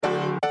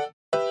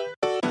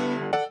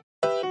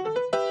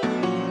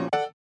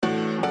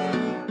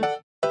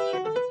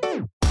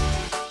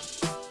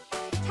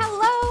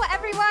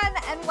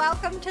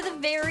to the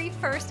very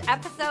first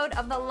episode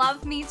of the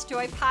Love Meets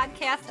Joy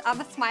podcast on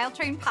the Smile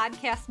Train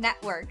Podcast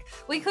Network.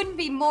 We couldn't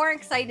be more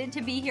excited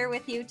to be here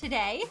with you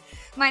today.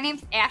 My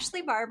name's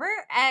Ashley Barbour,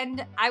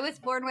 and I was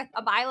born with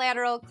a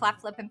bilateral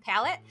cleft lip and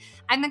palate.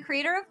 I'm the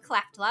creator of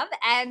Cleft,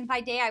 and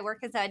by day I work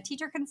as a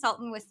teacher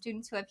consultant with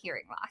students who have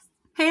hearing loss.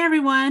 Hey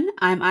everyone,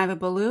 I'm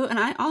Ballou, and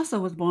I also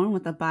was born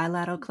with a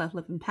bilateral cleft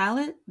lip and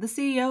palate, the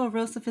CEO of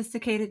Real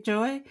Sophisticated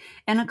Joy,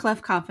 and a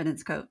cleft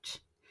confidence coach.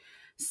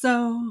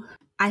 So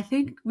I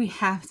think we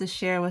have to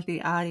share with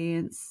the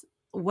audience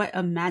what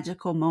a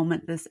magical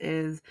moment this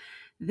is.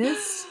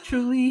 This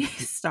truly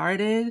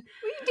started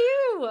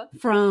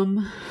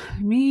from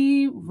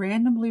me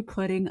randomly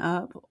putting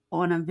up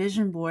on a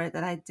vision board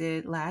that I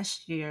did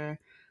last year.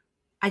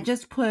 I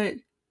just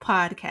put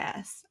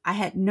podcast. I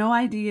had no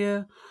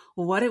idea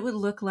what it would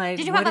look like.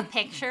 Did you have a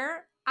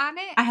picture on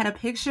it? I had a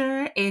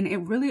picture, and it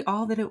really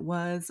all that it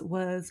was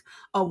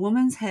a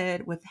woman's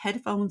head with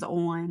headphones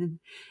on,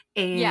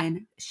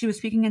 and she was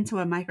speaking into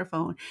a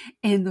microphone.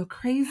 And the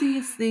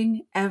craziest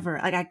thing ever,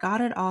 like I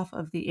got it off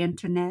of the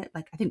internet,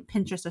 like I think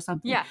Pinterest or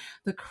something. Yeah.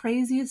 The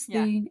craziest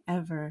thing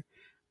ever.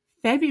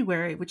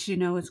 February, which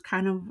is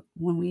kind of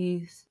when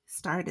we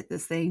started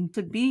this thing,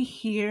 to be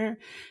here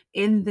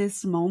in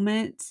this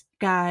moment,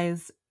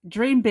 guys,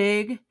 dream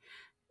big.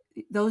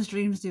 Those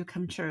dreams do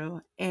come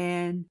true.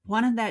 And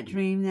one of that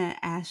dream that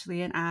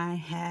Ashley and I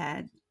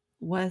had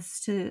was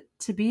to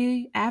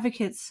be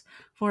advocates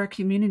for a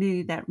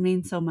community that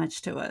means so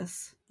much to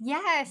us.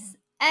 Yes.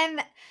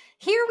 And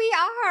here we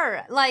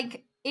are.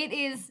 Like, it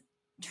is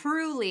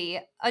truly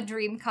a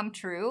dream come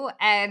true,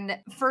 and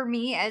for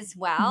me as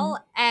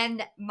well.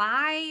 And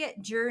my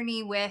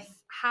journey with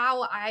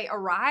how I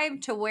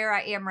arrived to where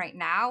I am right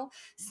now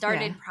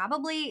started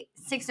probably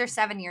 6 or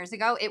 7 years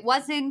ago. It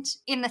wasn't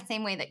in the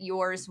same way that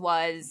yours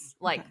was,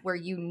 like where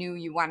you knew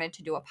you wanted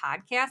to do a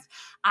podcast.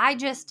 I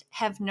just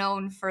have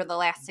known for the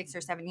last 6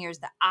 or 7 years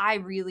that I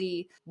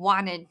really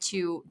wanted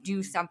to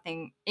do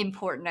something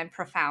important and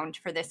profound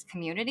for this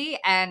community,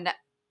 and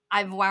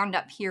I've wound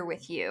up here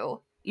with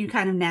you. You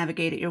kind of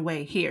navigated your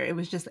way here. It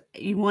was just,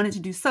 you wanted to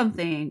do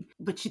something,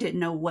 but you didn't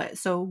know what.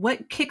 So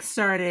what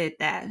kickstarted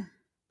that?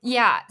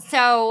 Yeah.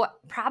 So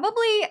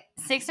probably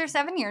 6 or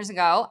 7 years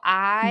ago,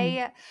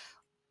 I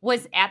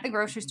was at the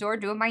grocery store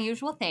doing my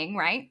usual thing,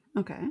 right?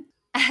 Okay.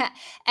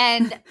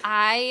 And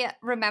I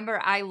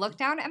remember I looked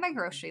down at my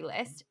grocery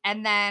list,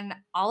 and then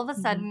all of a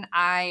sudden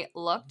I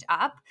looked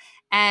up,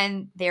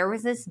 and there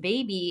was this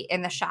baby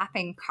in the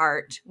shopping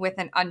cart with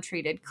an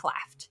untreated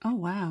cleft. Oh,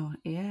 wow.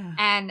 Yeah.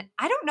 And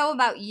I don't know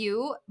about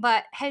you,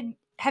 but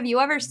have you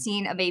ever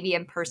seen a baby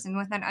in person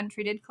with an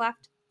untreated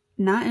cleft?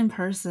 Not in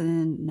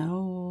person.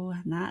 No,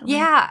 not.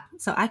 Yeah.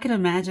 So I could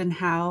imagine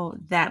how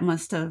that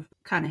must have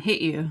kind of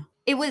hit you.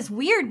 It was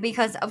weird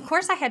because, of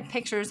course, I had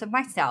pictures of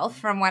myself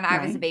from when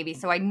I was a baby,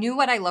 so I knew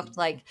what I looked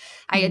like.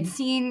 I had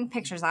seen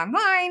pictures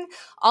online,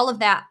 all of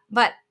that,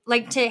 but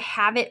like to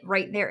have it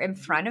right there in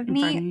front of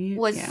me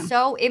was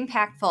so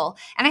impactful.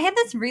 And I had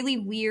this really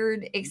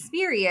weird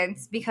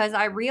experience because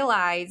I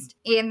realized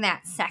in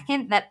that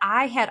second that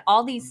I had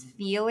all these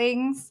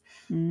feelings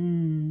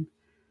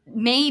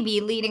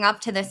maybe leading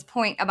up to this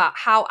point about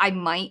how I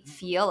might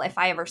feel if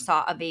I ever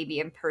saw a baby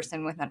in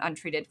person with an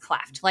untreated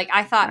cleft. Like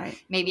I thought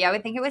maybe I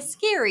would think it was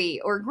scary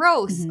or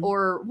gross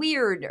or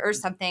weird or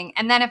something.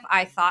 And then if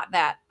I thought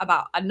that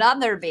about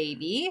another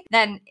baby,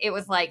 then it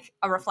was like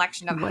a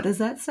reflection of what does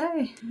that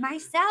say?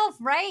 Myself,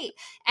 right?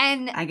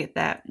 And I get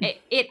that.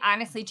 It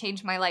honestly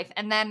changed my life.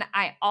 And then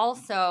I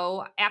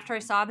also, after I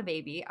saw the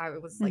baby, I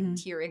was like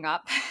tearing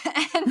up.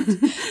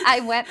 And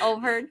I went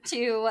over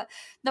to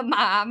the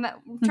mom,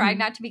 tried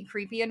not to be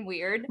creepy and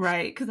weird.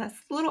 Right, because that's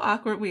a little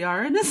awkward. We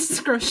are in this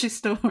grocery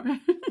store.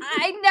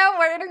 I know,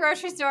 we're in a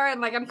grocery store,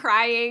 and like I'm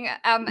crying.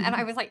 And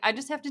I was like, I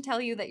just have to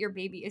tell you that your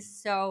baby is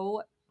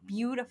so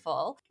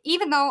beautiful.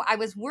 Even though I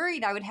was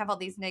worried I would have all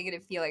these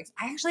negative feelings,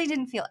 I actually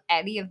didn't feel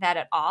any of that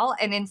at all.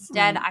 And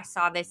instead, I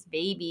saw this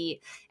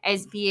baby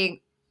as being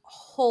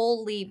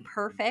wholly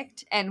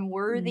perfect and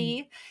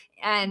worthy.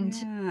 And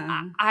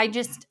I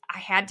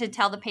had to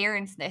tell the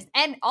parents this.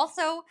 And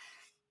also,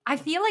 I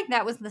feel like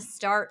that was the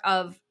start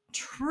of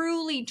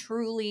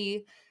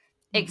truly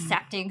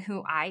accepting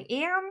who I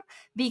am,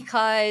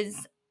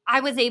 because I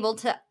was able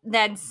to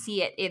then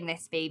see it in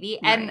this baby.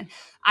 And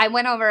I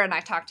went over and I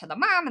talked to the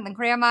mom and the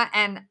grandma,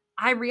 and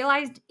I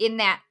realized in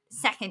that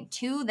second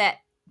too that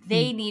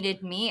they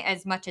needed me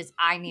as much as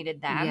I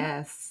needed them.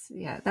 Yes.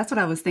 Yeah. That's what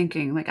I was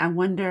thinking. Like, I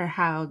wonder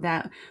how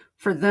that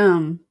for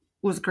them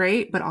was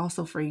great, but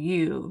also for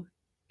you,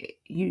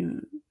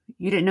 you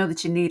didn't know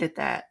that you needed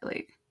that.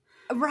 Like,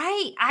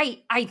 right.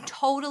 I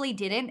totally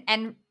didn't.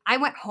 And I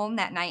went home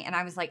that night and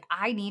I was like,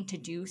 I need to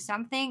do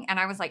something. And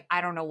I was like, I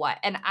don't know what.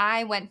 And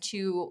I went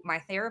to my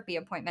therapy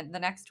appointment the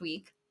next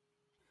week.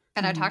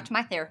 And I talked to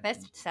my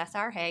therapist,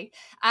 Cesar, hey,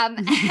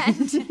 and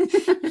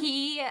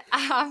he, and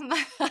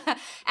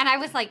I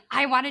was like,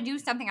 I want to do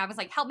something. I was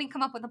like, help me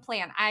come up with a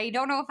plan. I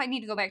don't know if I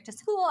need to go back to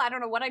school. I don't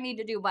know what I need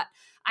to do, but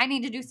I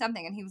need to do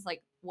something. And he was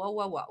like,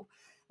 whoa.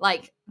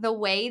 Like, the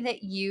way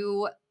that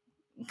you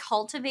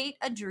cultivate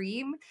a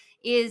dream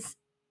is,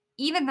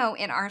 even though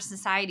in our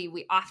society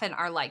we often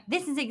are like,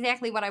 this is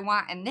exactly what I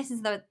want and this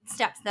is the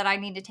steps that I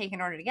need to take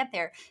in order to get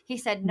there. He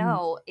said,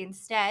 no,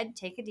 instead,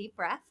 take a deep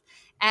breath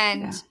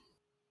and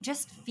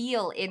just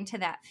feel into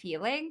that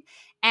feeling.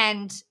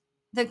 And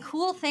the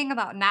cool thing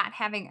about not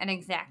having an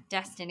exact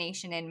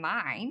destination in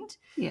mind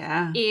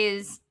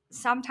is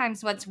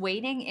sometimes what's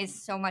waiting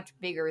is so much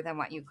bigger than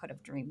what you could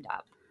have dreamed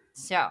up.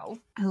 So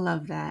I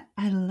love that.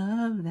 I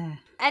love that.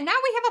 And now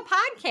we have a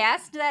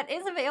podcast that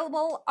is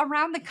available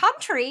around the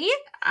country.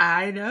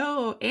 I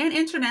know. And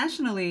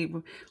internationally.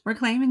 We're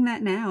claiming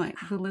that now.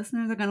 The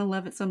listeners are going to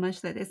love it so much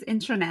that it's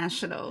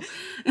international.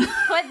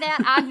 Put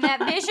that on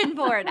that vision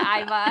board,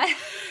 Iva.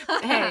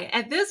 Hey,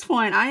 at this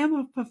point, I am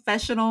a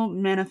professional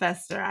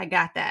manifester. I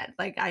got that.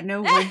 Like, I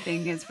know one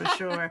thing is for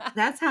sure.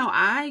 That's how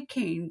I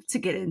came to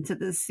get into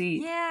this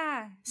seat.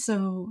 Yeah.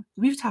 So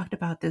we've talked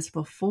about this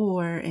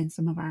before in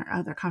some of our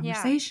other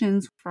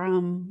conversations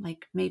from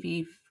like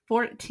maybe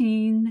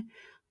 14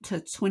 to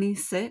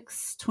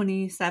 26,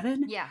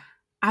 27. Yeah.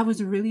 I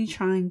was really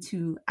trying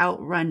to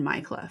outrun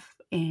my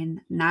cleft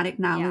and not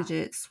acknowledge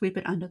it, sweep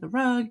it under the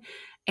rug.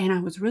 And I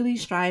was really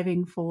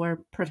striving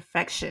for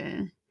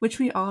perfection, which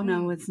we all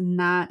know is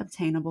not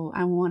obtainable.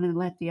 I want to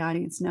let the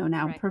audience know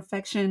now,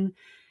 perfection,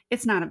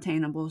 it's not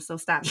obtainable. So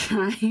stop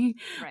trying.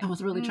 I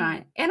was really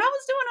trying. And I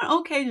was doing an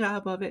okay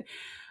job of it.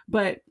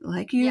 But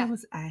like you, I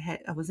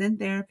was in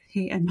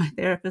therapy and my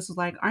therapist was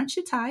like, aren't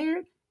you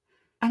tired?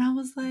 And I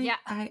was like,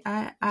 I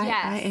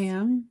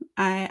am.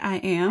 I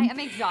am. I am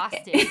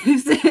exhausted.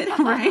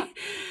 Right?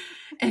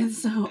 And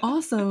so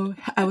also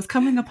I was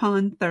coming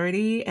upon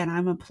 30 and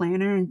I'm a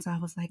planner. And so I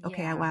was like,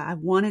 okay, I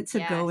wanted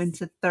to go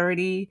into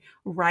 30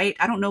 right.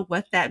 I don't know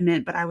what that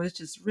meant, but I was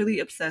just really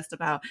obsessed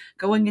about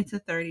going into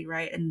 30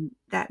 right. And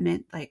that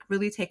meant like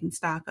really taking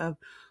stock of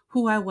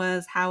who I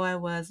was, how I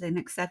was, and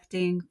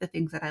accepting the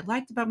things that I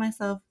liked about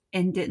myself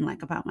and didn't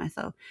like about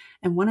myself.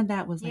 And one of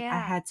that was like, I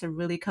had to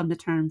really come to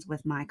terms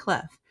with my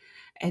cleft.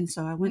 And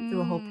so I went through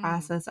a whole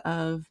process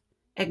of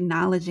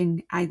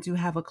acknowledging I do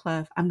have a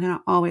cleft. I'm going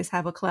to always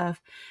have a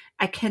cleft.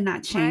 I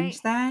cannot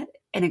change that,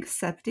 and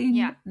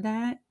accepting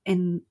that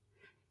and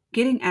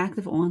getting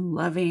active on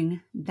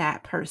loving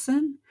that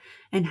person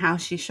and how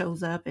she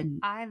shows up.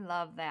 And I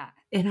love that.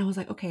 And I was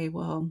like, okay,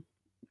 well,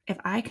 if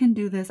I can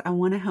do this, I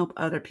want to help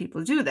other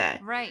people do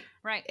that. Right.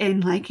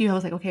 And like you, I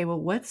was like, okay, well,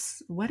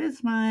 what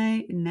is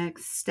my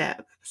next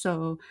step?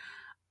 So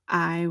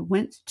I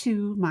went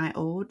to my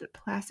old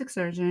plastic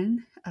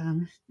surgeon,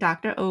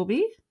 Dr.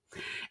 Obi,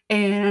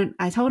 and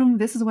I told him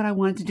this is what I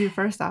wanted to do.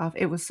 First off,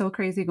 it was so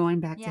crazy going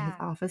back to his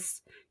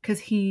office because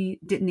he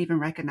didn't even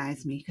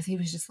recognize me because he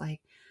was just like,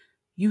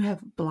 you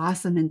have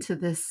blossomed into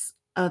this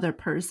other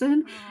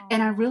person.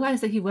 And I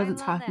realized that he wasn't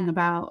talking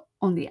about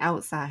on the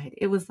outside.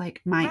 It was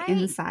like my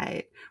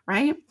inside,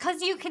 right?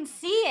 Because you can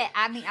see it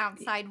on the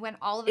outside when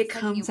all of a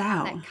sudden you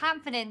have that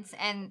confidence,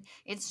 and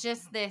it's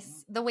just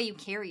the way you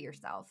carry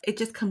yourself. It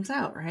just comes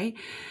out, right?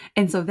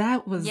 And so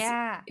that was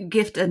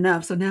gift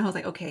enough. So now I was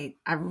like, okay,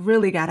 I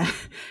really got to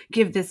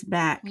give this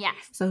back. Yes.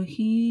 So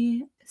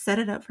he set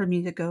it up for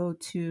me to go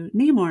to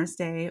Nemours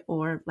Day,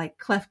 or like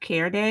Cleft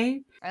Care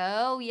Day.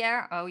 Oh,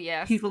 yeah. Oh,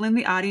 yes. People in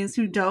the audience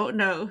who don't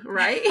know,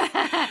 right?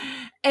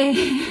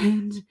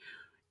 And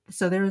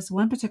so there was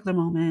one particular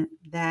moment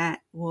that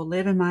will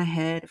live in my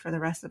head for the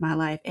rest of my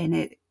life. And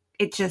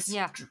it just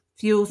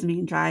fuels me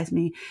and drives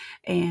me.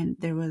 And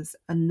there was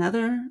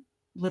another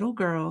little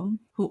girl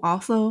who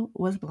also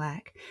was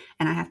Black.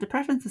 And I have to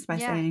preface this by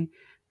saying,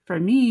 for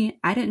me,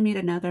 I didn't meet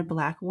another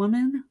Black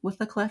woman with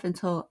a cleft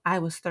until I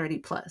was 30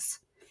 plus.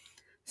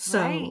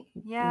 So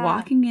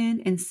walking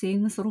in and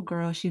seeing this little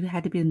girl, she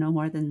had to be no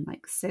more than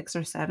like 6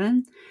 or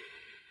 7.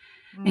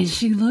 And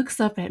she looks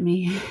up at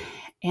me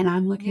and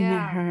I'm looking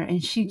at her,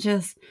 and she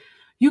just,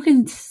 you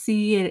can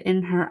see it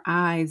in her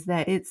eyes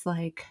that it's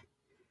like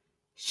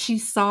she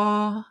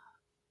saw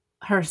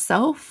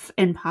herself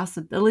and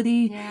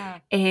possibility.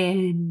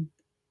 And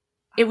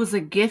it was a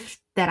gift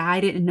that I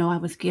didn't know I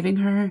was giving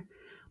her,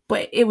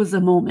 but it was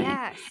a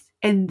moment.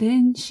 And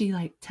then she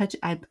like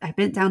I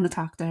bent down to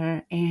talk to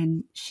her,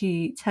 and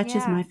she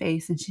touches my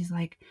face and she's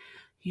like,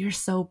 you're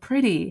so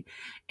pretty.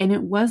 And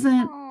it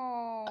wasn't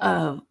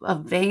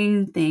a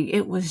vain thing.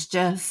 It was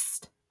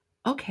just,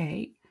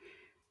 okay,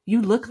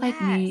 you look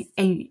like me,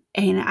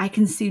 and I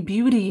can see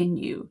beauty in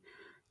you.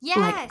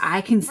 Like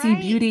I can see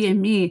beauty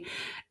in me.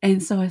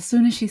 And so as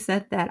soon as she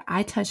said that,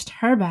 I touched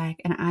her back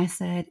and I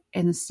said,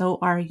 and so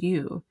are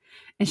you.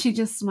 And she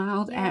just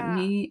smiled at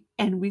me,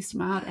 and we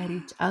smiled at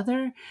each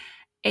other.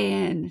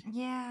 And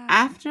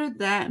after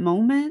that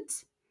moment,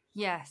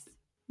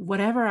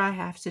 whatever I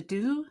have to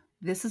do,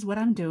 this is what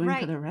I'm doing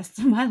for the rest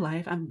of my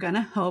life. I'm going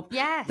to help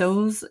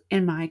those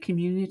in my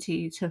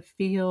community to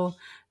feel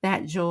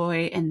that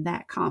joy and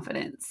that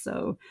confidence.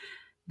 So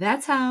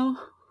that's how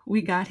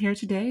we got here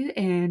today.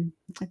 And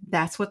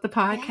that's what the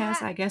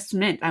podcast, I guess,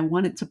 meant. I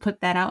wanted to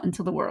put that out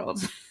into the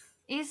world.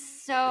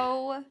 Is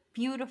so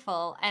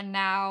beautiful. And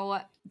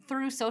now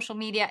through social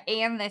media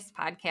and this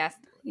podcast,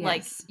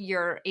 like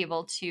you're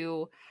able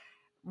to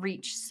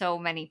reach so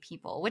many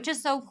people, which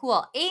is so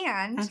cool.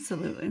 And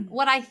Absolutely.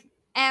 what I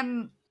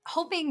am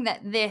hoping that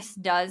this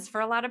does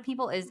for a lot of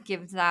people is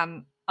gives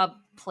them a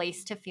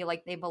place to feel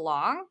like they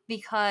belong,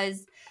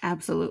 because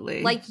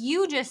Absolutely. like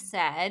you just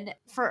said,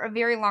 for a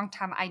very long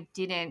time, I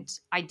didn't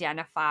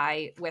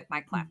identify with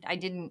my cleft. I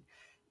didn't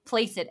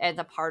place it as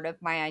a part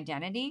of my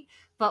identity.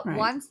 But Right.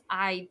 once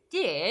I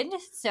did,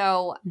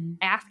 so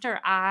after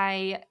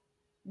I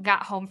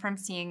got home from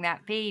seeing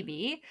that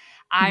baby,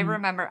 I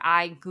remember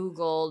I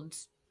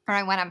Googled, or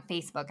I went on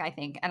Facebook, I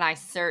think, and I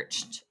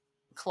searched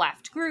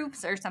cleft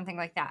groups or something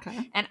like that.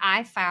 Okay. And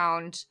I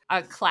found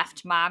a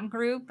cleft mom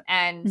group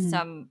and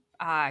some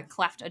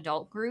cleft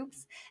adult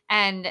groups.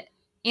 And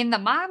in the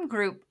mom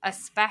group,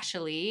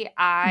 especially,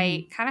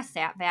 I kind of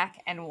sat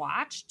back and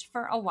watched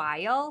for a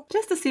while.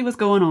 Just to see what's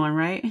going on,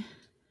 right?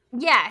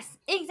 Yes,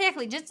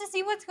 exactly. Just to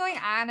see what's going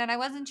on. And I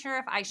wasn't sure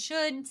if I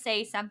should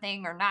say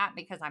something or not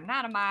because I'm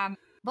not a mom.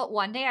 But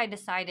one day I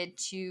decided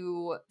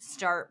to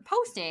start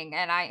posting,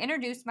 and I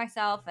introduced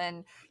myself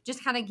and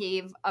just kind of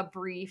gave a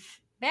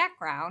brief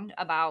background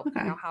about, Okay.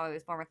 how I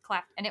was born with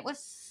cleft. And it was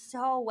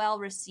so well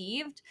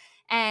received.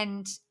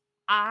 And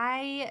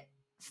I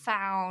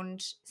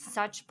found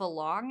such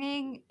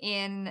belonging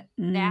in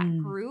that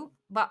group,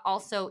 but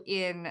also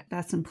in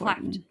That's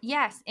important. cleft.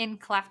 Yes, in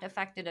cleft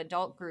affected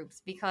adult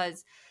groups,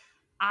 because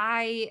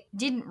I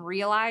didn't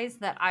realize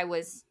that I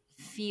was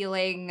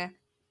feeling,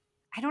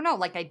 I don't know,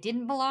 like I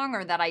didn't belong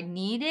or that I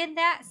needed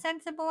that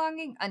sense of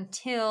belonging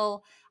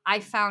until I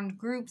found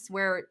groups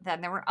where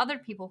then there were other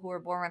people who were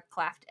born with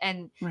cleft,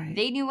 and Right.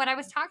 they knew what I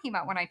was talking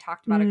about when I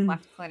talked about a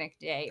cleft clinic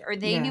day, or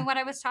they knew what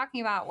I was talking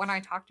about when I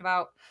talked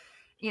about,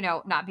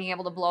 not being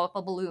able to blow up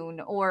a balloon,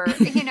 or,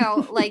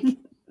 like,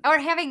 or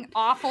having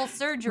awful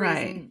surgeries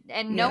Right.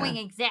 and knowing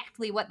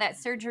exactly what that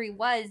surgery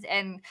was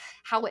and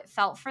how it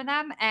felt for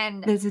them.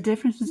 And there's a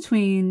difference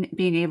between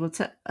being able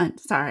to,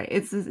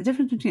 it's a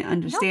difference between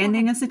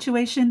understanding a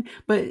situation,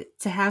 but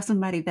to have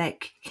somebody that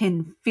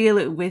can feel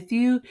it with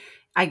you,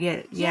 I get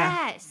it.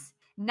 Yeah. Yes.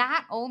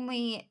 Not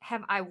only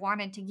have I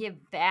wanted to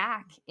give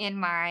back in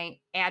my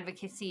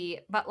advocacy,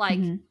 but like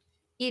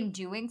in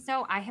doing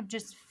so, I have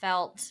just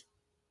felt,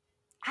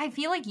 I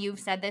feel like you've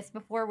said this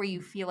before, where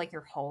you feel like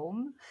you're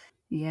home.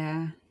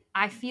 Yeah.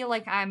 I feel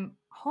like I'm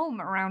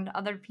home around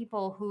other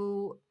people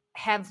who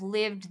have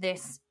lived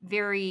this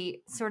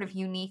very sort of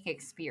unique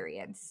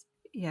experience.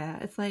 Yeah.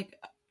 It's like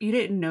you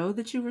didn't know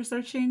that you were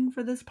searching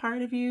for this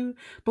part of you,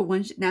 but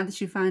now that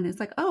you find it, it's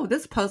like, oh,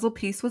 this puzzle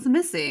piece was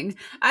missing.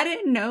 I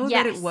didn't know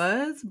that it Yes.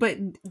 was, but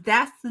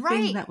that's the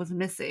thing Right. that was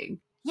missing.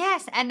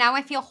 Yes. And now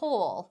I feel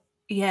whole.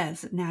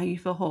 Yes. Now you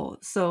feel whole.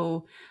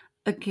 So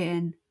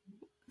again,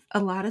 a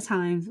lot of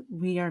times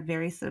we are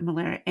very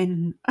similar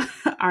in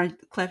our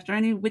cleft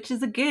journey, which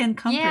is again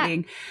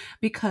comforting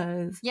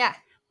because Yeah.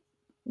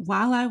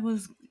 while I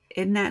was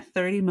in that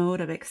 30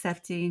 mode of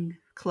accepting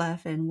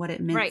cleft and what it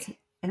meant Right.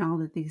 and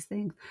all of these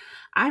things,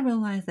 I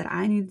realized that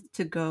I needed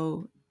to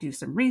go do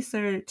some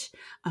research.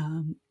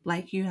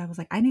 Like you, I was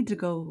like, I need to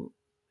go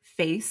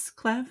face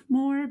cleft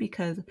more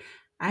because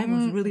I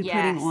was really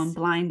putting on Yes.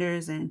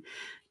 blinders, and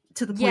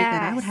to the point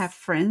that I would have Yes.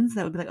 friends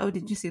that would be like, oh,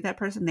 did you see that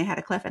person? They had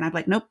a cleft. And I'd be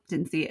like, nope,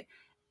 didn't see it.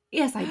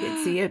 Yes, I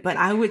did see it, but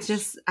I would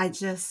Gosh. I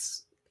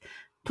just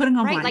putting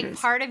on Right. Like blinders.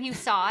 part of you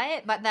saw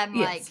it, but then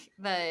Yes.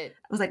 I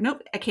was like,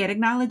 nope, I can't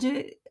acknowledge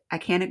it. I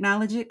can't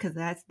acknowledge it because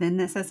that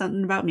says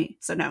something about me.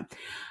 So no.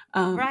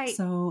 right.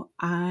 So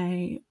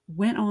I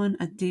went on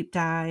a deep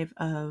dive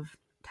of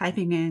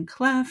typing in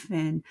clef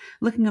and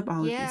looking up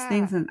all of these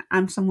things. And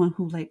I'm someone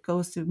who like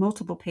goes through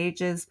multiple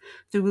pages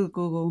through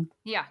Google.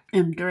 Yeah.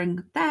 And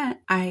during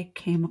that, I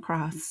came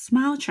across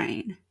Smile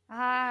Train.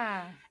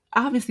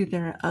 Obviously,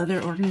 there are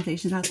other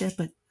organizations out there,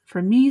 but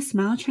for me,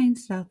 Smile Train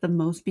stood out the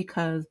most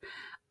because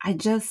I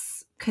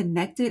just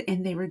connected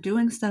and they were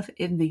doing stuff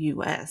in the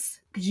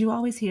US. Because you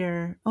always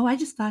hear, oh, I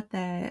just thought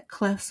that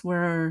clefts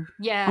were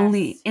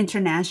only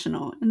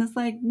international. And it's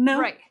like,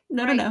 no, Right.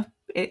 no.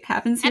 It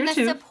happens here and the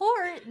too.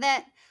 support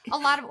that a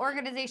lot of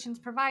organizations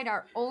provide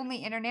are only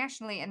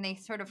internationally, and they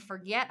sort of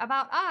forget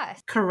about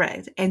us.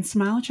 Correct. And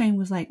Smile Train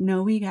was like,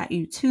 no, we got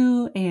you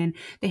too. And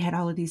they had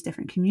all of these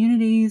different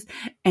communities.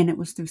 And it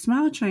was through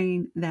Smile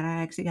Train that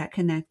I actually got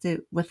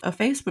connected with a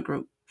Facebook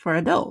group for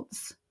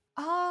adults.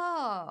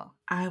 Oh.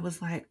 I was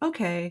like,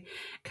 okay,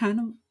 kind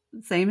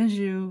of same as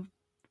you.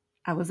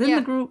 I was in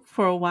the group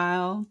for a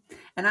while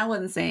and I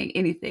wasn't saying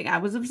anything. I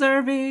was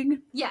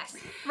observing. Yes,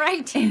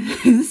 right.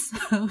 And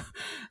so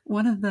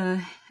one of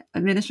the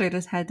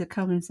administrators had to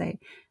come and say,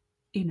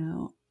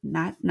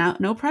 not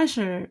no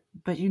pressure,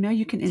 but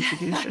you can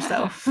introduce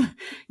yourself.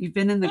 You've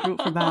been in the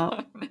group for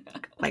about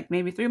like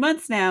maybe 3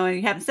 months now and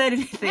you haven't said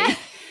anything.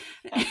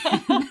 And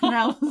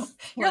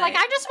You're like,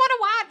 I just want to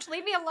watch.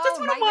 Leave me alone.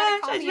 Just want to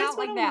watch. I just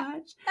want to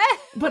watch.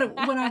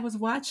 But what I was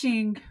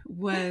watching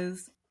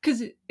was,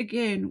 because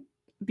again,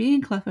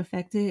 being cleft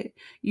affected,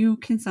 you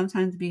can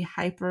sometimes be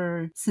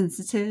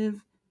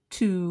hypersensitive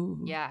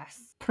to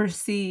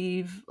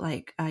perceive,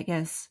 like, I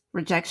guess,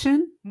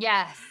 rejection.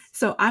 Yes.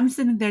 So I'm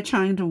sitting there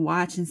trying to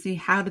watch and see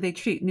how do they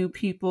treat new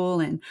people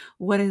and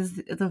what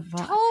is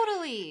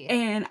Totally.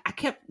 and I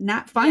kept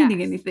not finding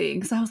Yes.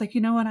 anything. So I was like,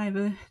 you know what,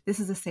 Iva, this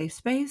is a safe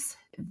space.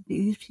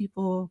 These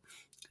people,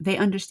 they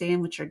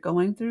understand what you're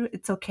going through.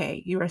 It's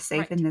okay. You are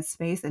safe in Right. this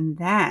space. And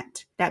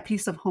that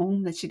piece of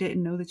home that you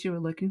didn't know that you were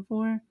looking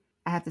for,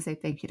 I have to say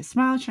thank you to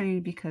Smile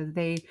Train because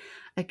they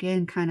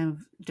again kind of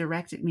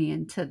directed me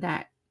into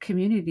that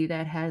community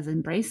that has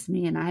embraced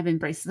me and I've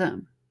embraced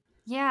them.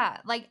 Yeah.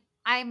 Like,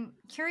 I'm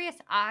curious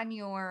on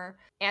your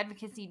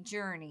advocacy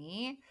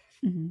journey.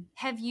 Mhm.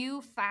 Have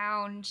you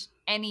found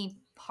any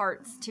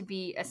parts to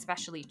be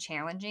especially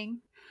challenging?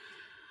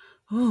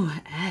 Oh,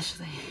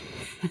 Ashley.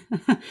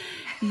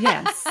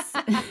 Yes.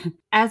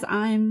 As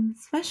I'm,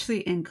 especially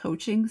in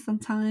coaching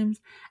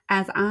sometimes,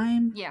 as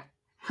I'm Yeah.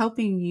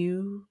 helping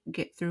you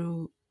get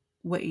through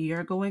what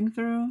you're going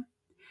through,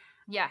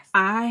 Yes.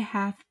 I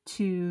have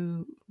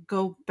to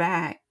go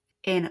back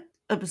and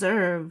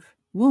observe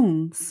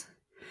wounds.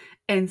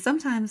 And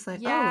sometimes, like,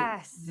 oh,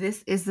 Yes.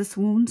 this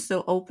wound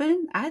still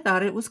open? I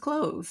thought it was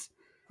closed.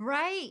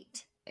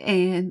 Right.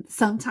 And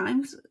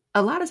sometimes,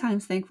 a lot of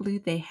times, thankfully,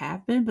 they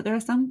have been, but there are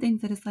some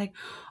things that it's like,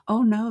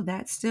 oh no,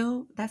 that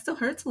still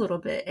hurts a little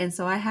bit. And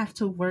so I have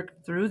to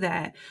work through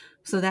that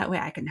so that way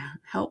I can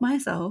help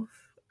myself.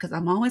 Because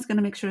I'm always going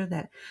to make sure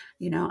that,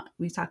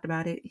 we talked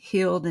about it,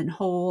 healed and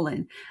whole,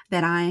 and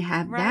that I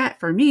have Right. that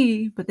for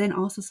me, but then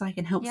also so I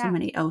can help Yeah.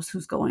 somebody else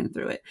who's going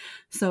through it.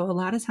 So a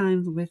lot of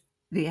times with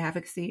the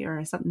advocacy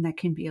or something that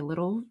can be a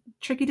little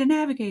tricky to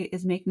navigate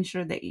is making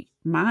sure that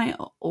my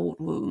old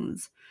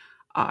wounds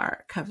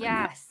are covering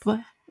up. Yes.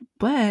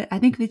 But I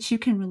think that you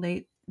can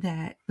relate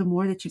that the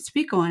more that you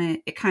speak on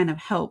it, it kind of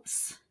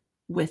helps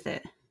with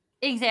it.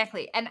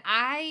 Exactly. And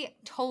I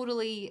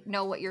totally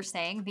know what you're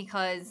saying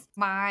because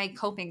my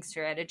coping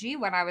strategy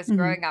when I was Hmm.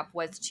 growing up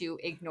was to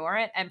ignore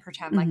it and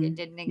pretend like Hmm. it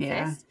didn't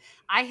Yeah. exist.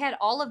 I had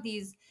all of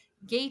these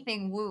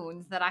gaping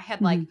wounds that I had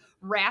Hmm. like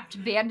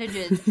wrapped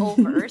bandages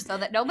over so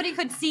that nobody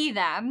could see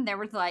them. There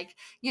was like,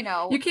 You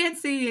can't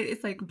see it.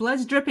 It's like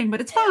blood's dripping, but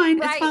it's fine.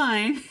 It's right.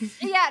 fine.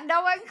 Yeah,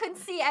 no one could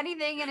see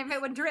anything, and if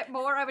it would drip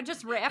more, I would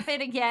just wrap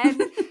it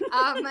again.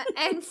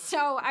 And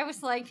so I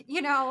was like,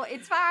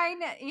 it's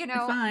fine, It's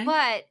fine.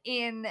 But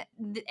in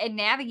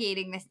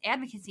navigating this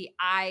advocacy,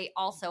 I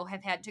also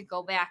have had to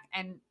go back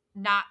and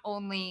not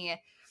only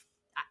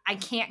I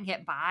can't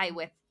get by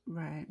with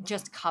Right.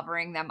 just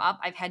covering them up.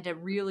 I've had to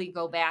really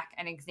go back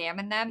and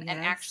examine them and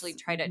actually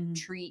Yes. try to Hmm.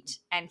 treat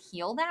and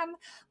heal them,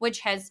 which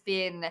has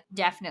been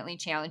definitely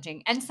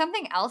challenging. And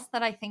something else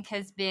that I think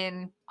has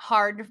been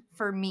hard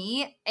for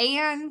me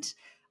and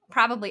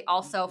probably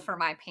also for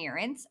my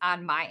parents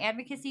on my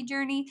advocacy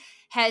journey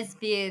has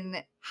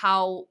been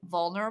how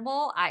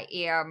vulnerable I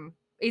am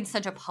in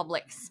such a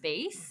public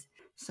space.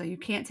 So you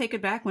can't take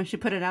it back once you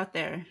put it out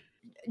there.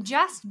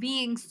 Just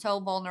being so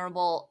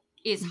vulnerable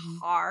is Hmm.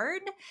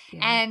 hard.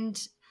 Yeah.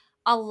 And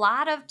a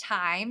lot of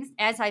times,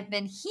 as I've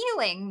been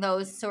healing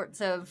those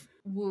sorts of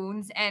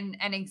wounds and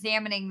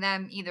examining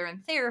them either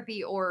in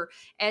therapy or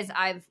as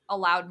I've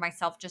allowed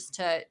myself just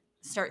to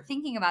start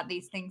thinking about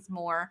these things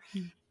more,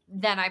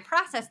 then I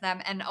process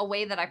them. And a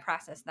way that I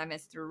process them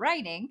is through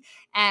writing.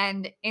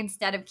 And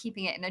instead of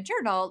keeping it in a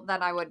journal,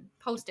 then I would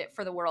post it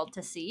for the world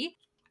to see.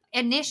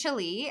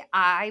 Initially,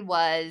 I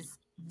was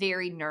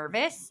very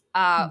nervous.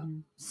 Hmm.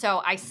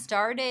 So I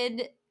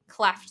started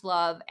Cleft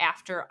Love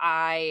after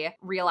I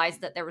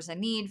realized that there was a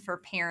need for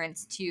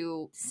parents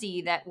to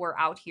see that we're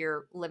out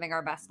here living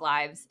our best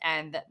lives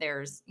and that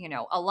there's,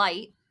 a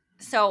light.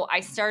 So I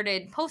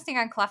started posting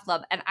on Cleft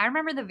Love. And I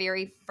remember the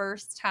very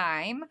first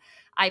time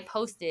I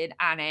posted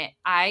on it,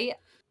 I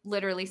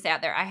literally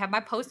sat there. I had my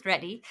post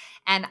ready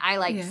and I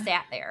like Yeah.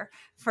 sat there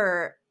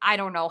for I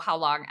don't know how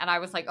long. And I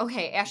was like,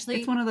 okay, It's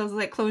Ashley, one of those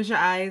like close your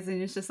eyes and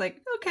it's just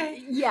like,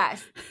 okay.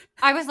 yes.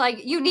 I was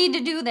like, you need to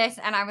do this.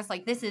 And I was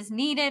like, this is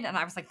needed. And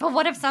I was like, but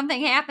what if something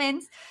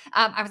happens?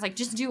 I was like,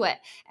 just do it.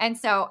 And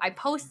so I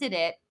posted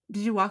it.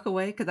 Did you walk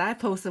away? Because I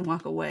post and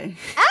walk away.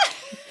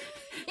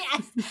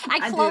 Yes, I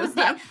I do. closed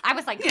it. I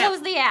was like, Yeah.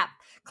 close the app.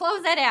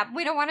 Close that app.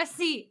 We don't want to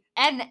see.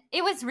 And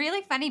it was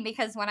really funny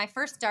because when I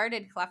first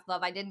started Cleft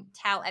Love, I didn't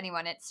tell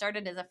anyone. It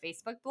started as a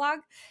Facebook blog,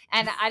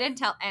 and I didn't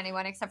tell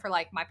anyone except for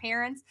like my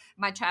parents,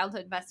 my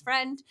childhood best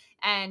friend,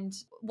 and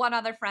one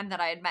other friend that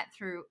I had met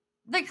through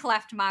the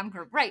Cleft Mom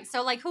group. Right.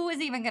 So, like, who was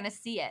even going to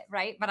see it?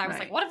 Right. But I was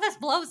like, Right. what if this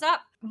blows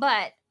up?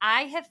 But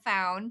I have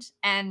found,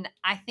 and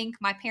I think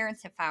my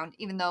parents have found,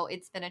 even though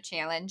it's been a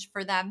challenge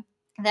for them,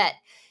 that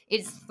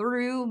it's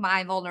through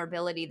my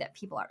vulnerability that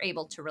people are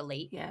able to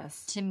relate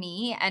Yes. to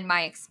me and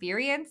my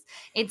experience.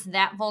 It's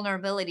that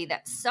vulnerability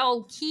that's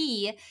so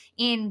key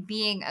in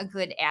being a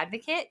good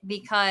advocate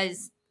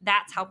because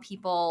that's how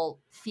people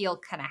feel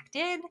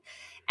connected.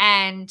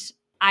 And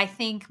I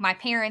think my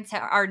parents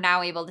are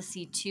now able to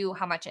see too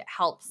how much it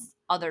helps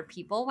other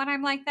people when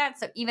I'm like that.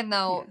 So even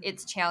though Yeah.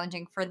 it's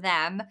challenging for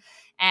them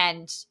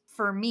and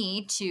for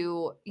me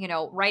to,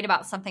 write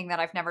about something that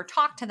I've never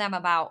talked to them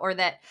about, or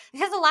that,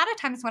 because a lot of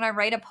times when I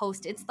write a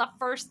post, it's the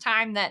first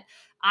time that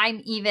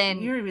I'm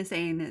even, You're even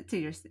saying it to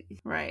your,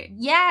 right.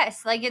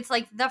 yes, like it's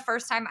like the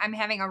first time I'm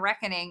having a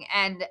reckoning.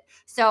 And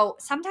so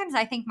sometimes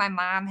I think my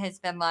mom has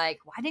been like,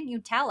 why didn't you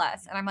tell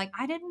us? And I'm like,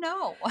 I didn't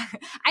know.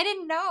 I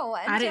didn't know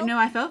I didn't until, know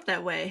I felt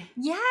that way.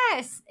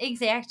 yes,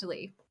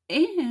 exactly.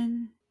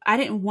 And I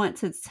didn't want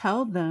to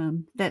tell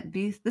them that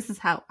this is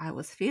how I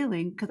was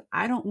feeling, because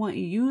I don't want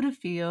you to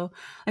feel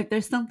like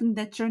there's something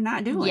that you're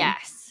not doing.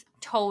 Yes,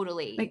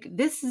 totally. Like,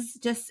 this is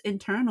just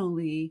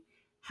internally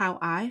how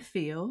I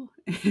feel,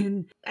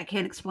 and I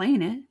can't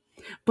explain it.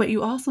 But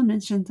you also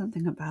mentioned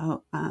something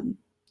about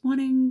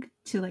wanting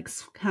to like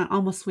kind of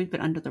almost sweep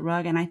it under the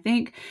rug. And I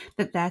think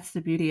that that's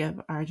the beauty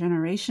of our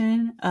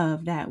generation,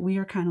 of that we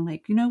are kind of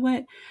like, you know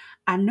what?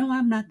 I know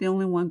I'm not the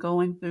only one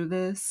going through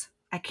this.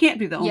 I can't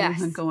be the only one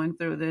Yes, going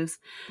through this.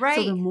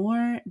 So the right.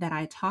 more that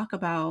I talk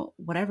about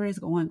whatever is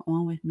going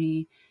on with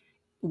me,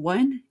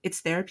 one,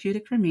 it's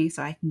therapeutic for me,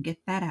 so I can get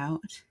that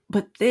out.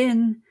 But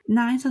then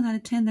 9 times out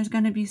of 10, there's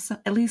going to be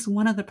at least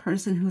one other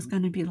person who's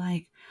going to be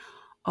like,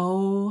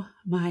 oh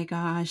my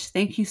gosh,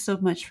 thank you so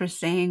much for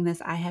saying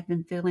this. I have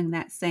been feeling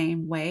that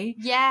same way.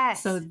 So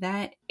Yes.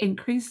 that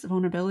increased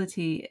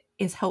vulnerability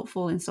is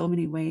helpful in so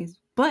many ways.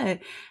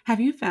 But have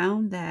you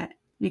found that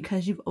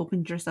because you've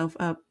opened yourself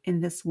up in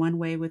this one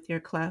way with your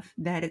clef,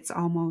 that it's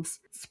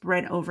almost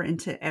spread over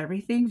into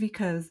everything?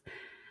 Because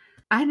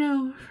I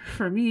know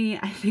for me,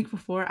 I think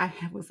before I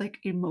was like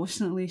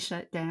emotionally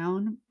shut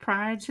down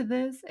prior to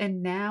this,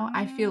 and now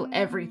I feel Mm.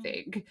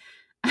 everything.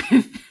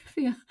 I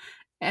feel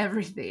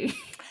everything.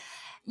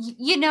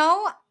 You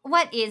know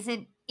what is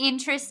an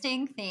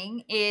interesting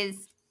thing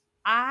is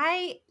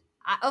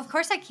of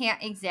course I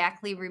can't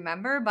exactly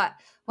remember, but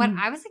when Mm.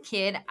 I was a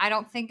kid, I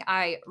don't think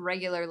I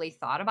regularly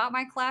thought about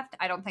my cleft.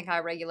 I don't think I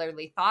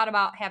regularly thought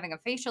about having a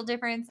facial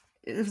difference.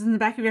 It was in the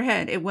back of your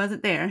head. It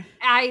wasn't there.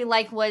 I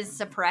like was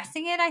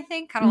suppressing it, I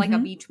think, kind of like a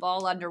Mm-hmm. beach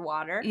ball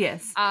underwater.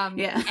 Yes.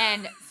 Yeah.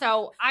 And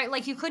so I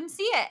like you couldn't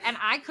see it and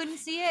I couldn't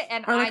see it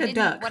and Or I like a didn't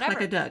duck, like a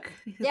whatever. duck.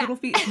 His Yeah. little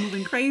feet is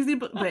moving crazy,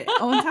 but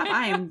on top,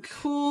 I am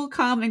cool,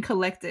 calm, and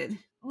collected.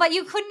 But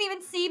you couldn't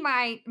even see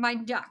my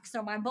duck.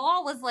 So my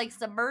ball was like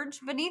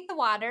submerged beneath the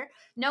water.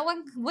 No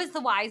one was the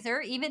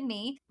wiser, even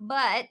me.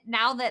 But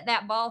now that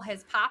that ball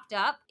has popped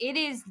up, it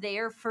is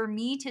there for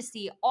me to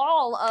see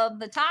all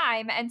of the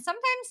time. And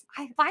sometimes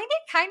I find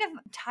it kind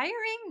of tiring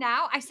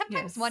now. I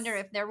sometimes wonder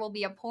Yes. if there will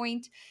be a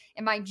point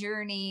in my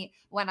journey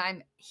when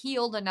I'm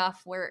healed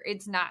enough where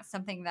it's not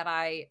something that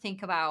I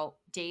think about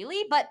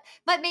daily, but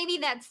maybe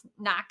that's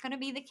not going to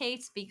be the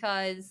case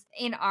because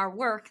in our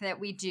work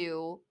that we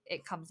do,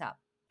 it comes up.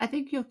 I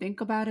think you'll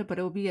think about it, but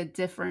it will be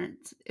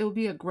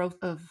a growth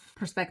of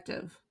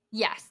perspective.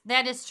 Yes,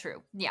 that is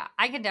true. Yeah,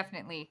 I can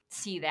definitely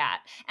see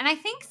that. And I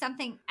think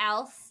something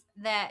else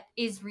that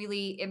is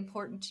really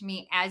important to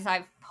me as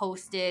I've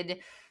posted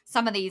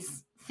some of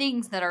these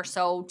things that are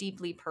so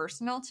deeply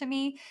personal to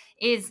me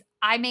is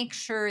I make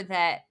sure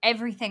that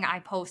everything I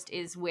post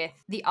is with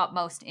the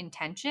utmost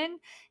intention.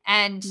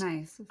 And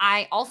Nice.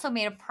 I also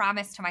made a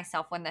promise to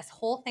myself when this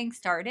whole thing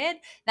started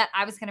that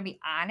I was going to be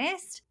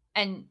honest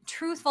and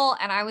truthful,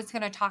 and I was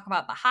going to talk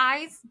about the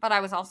highs, but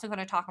I was also going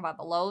to talk about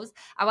the lows.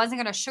 I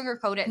wasn't going to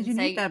sugarcoat it Because and you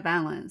need say, that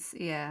balance.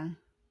 Yeah.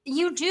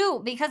 you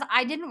do, because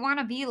I didn't want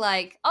to be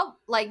like, oh,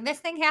 like this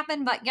thing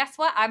happened, but guess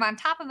what? I'm on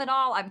top of it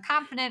all. I'm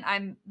confident.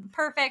 I'm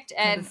perfect.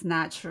 Because And it's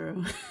not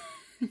true.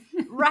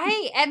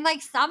 right. And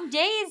like some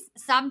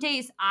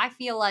days I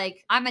feel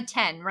like I'm a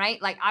 10,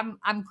 right? Like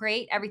I'm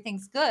great,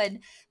 everything's good.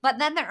 But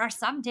then there are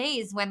some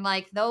days when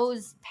like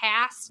those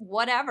past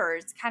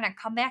whatevers kind of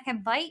come back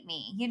and bite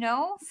me, you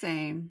know?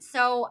 Same.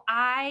 So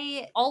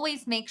I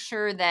always make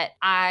sure that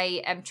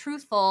I am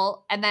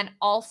truthful. And then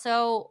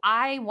also,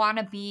 I want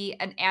to be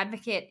an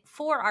advocate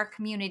for our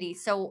community.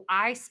 So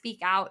I speak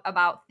out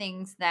about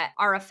things that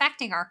are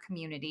affecting our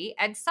community.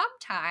 And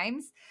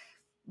sometimes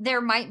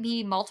there might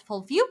be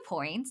multiple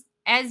viewpoints.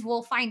 As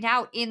we'll find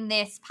out in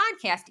this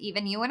podcast,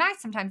 even you and I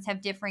sometimes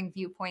have differing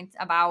viewpoints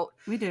about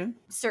We do.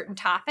 certain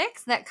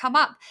topics that come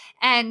up.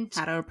 And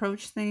How to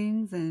approach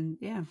things, and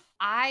yeah.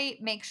 I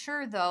make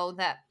sure, though,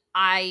 that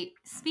I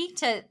speak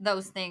to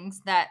those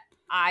things that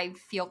I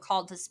feel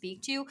called to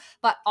speak to,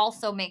 but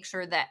also make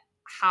sure that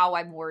how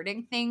I'm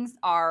wording things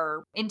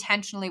are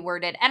intentionally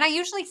worded. And I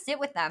usually sit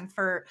with them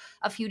for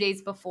a few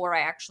days before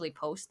I actually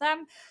post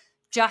them,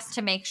 just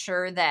to make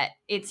sure that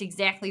it's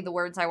exactly the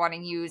words I want to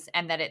use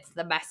and that it's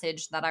the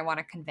message that I want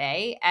to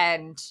convey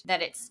and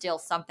that it's still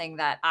something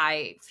that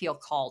I feel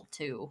called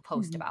to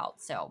post Mhm.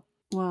 about. So,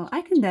 Well,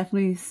 I can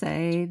definitely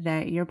say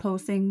that your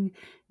posting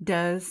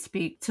does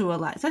speak to a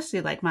lot, especially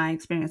like my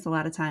experience a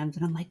lot of times.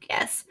 And I'm like,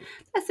 yes,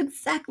 that's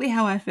exactly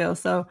how I feel.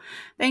 So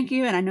thank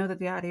you. And I know that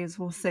the audience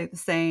will say the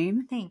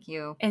same. thank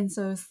you. And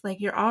so it's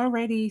like you're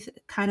already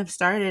kind of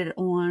started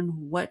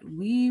on what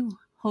we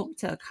hope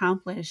to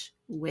accomplish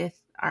with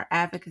our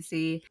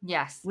advocacy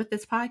Yes. with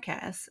this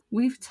podcast.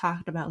 We've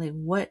talked about like,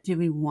 what do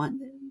we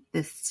want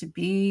this to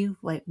be?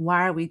 Like,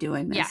 why are we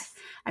doing this? Yes.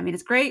 I mean,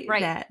 it's great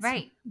that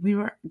we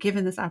were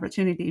given this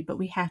opportunity, but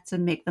we have to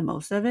make the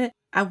most of it.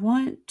 I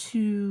want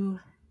to,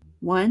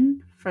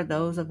 one, for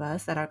those of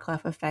us that are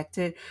cleft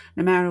affected,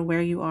 no matter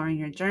where you are in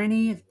your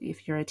journey,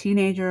 if you're a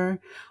teenager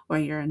or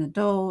you're an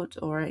adult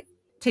or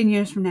 10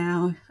 years from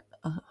now,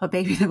 a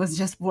baby that was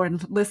just born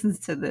listens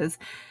to this,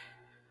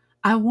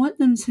 I want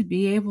them to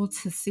be able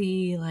to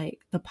see like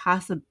the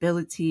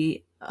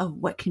possibility of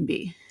what can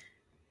be,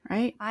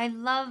 right? I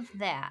love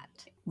that.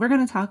 We're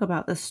going to talk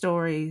about the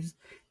stories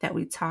that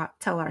we tell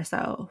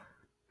ourselves,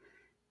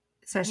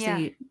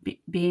 especially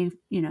being,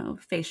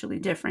 facially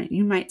different.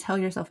 You might tell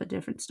yourself a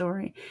different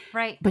story.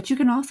 Right. But you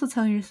can also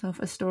tell yourself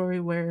a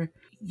story where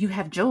you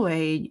have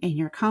joy and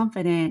you're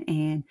confident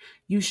and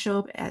you show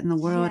up in the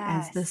world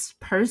as this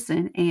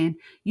person and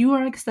you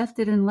are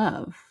accepted in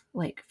love.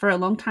 Like for a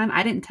long time,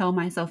 I didn't tell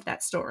myself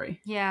that story.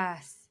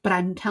 Yes. But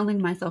I'm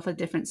telling myself a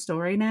different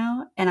story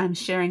now, and I'm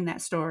sharing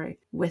that story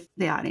with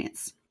the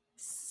audience.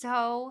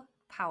 So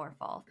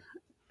powerful.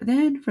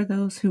 Then for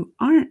those who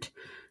aren't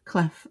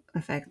cleft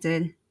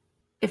affected,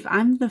 if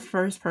I'm the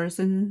first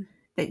person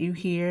that you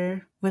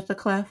hear with a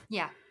cleft,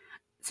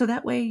 so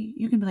that way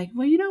you can be like,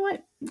 well, you know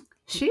what?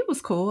 She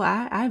was cool.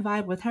 I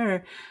vibe with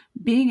her.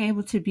 Being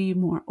able to be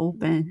more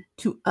open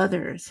to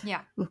others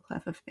with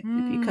cleft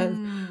affected because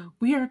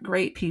we are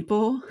great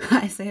people.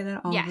 I say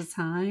that all the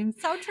time.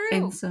 So true.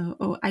 And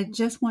so I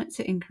just want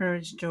to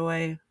encourage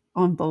joy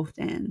on both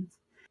ends.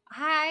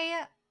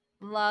 I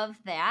love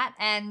that.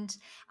 And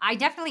I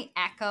definitely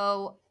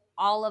echo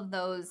all of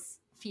those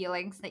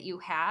feelings that you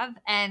have.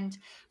 And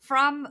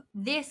from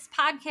this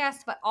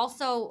podcast, but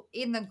also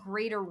in the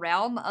greater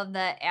realm of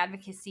the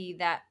advocacy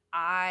that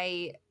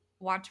I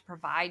want to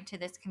provide to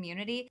this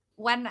community.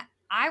 When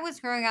I was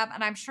growing up,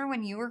 and I'm sure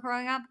when you were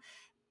growing up,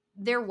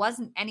 there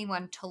wasn't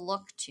anyone to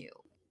look to.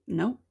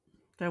 Nope,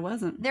 there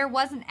wasn't. There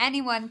wasn't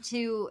anyone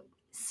to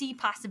see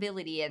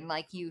possibility in,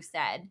 like you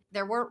said.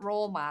 There weren't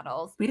role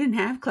models. We didn't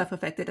have cleft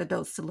affected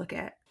adults to look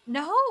at.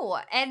 No.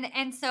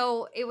 And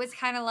so it was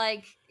kind of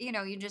like,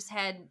 you just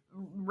had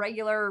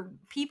regular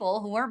people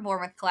who weren't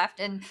born with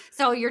cleft. And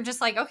so you're just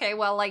like, okay,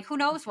 well, like, who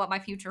knows what my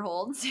future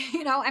holds?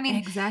 I mean.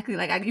 Exactly.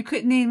 Like you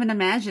couldn't even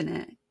imagine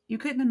it. You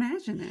couldn't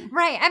imagine it.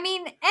 Right. I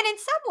mean, and in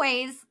some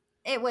ways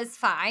it was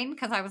fine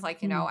because I was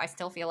like, I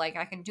still feel like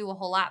I can do a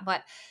whole lot.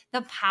 But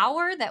the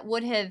power that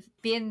would have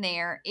been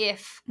there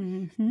if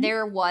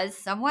there was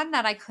someone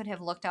that I could have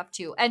looked up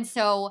to. And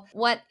so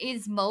what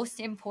is most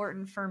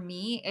important for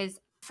me is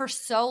for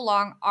so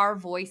long, our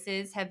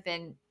voices have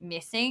been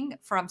missing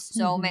from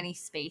so many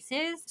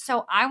spaces.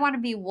 So I want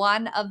to be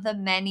one of the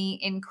many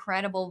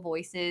incredible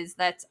voices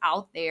that's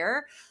out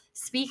there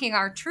speaking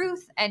our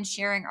truth and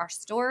sharing our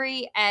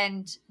story,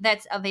 and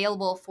that's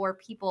available for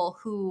people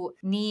who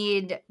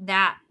need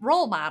that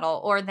role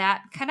model or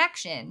that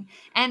connection.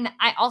 And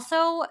I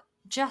also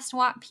just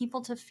want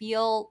people to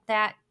feel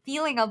that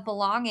feeling of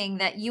belonging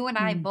that you and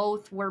I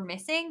both were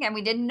missing and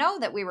we didn't know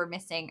that we were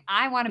missing.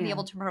 I want to be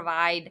able to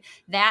provide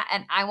that,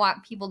 and I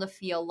want people to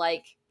feel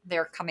like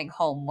they're coming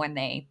home when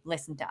they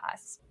listen to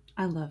us.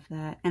 I love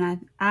that.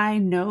 And I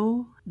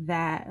know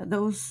that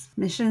those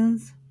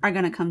missions are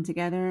going to come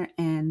together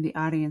and the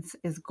audience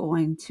is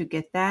going to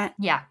get that.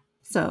 Yeah.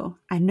 So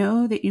I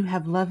know that you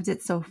have loved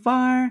it so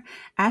far.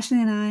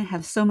 Ashley and I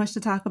have so much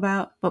to talk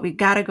about, but we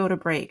got to go to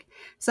break.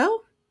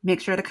 So make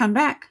sure to come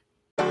back.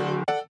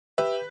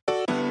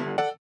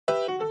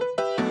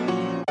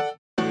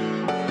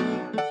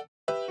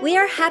 We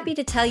are happy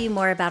to tell you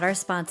more about our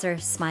sponsor,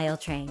 Smile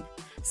Train.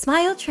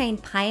 Smile Train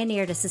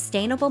pioneered a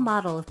sustainable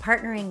model of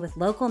partnering with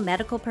local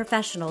medical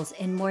professionals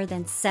in more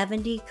than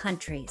 70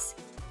 countries.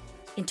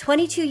 In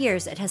 22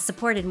 years, it has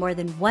supported more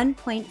than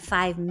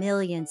 1.5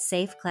 million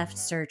safe cleft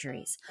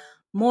surgeries,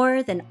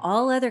 more than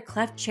all other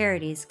cleft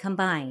charities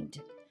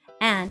combined.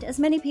 And as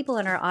many people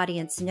in our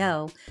audience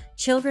know,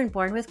 children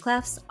born with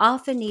clefts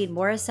often need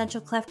more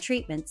essential cleft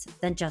treatments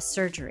than just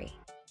surgery.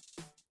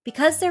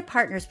 Because their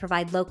partners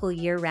provide local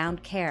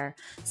year-round care,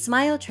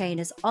 Smile Train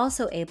is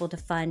also able to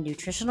fund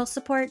nutritional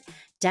support,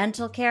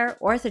 dental care,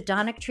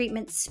 orthodontic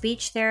treatment,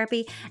 speech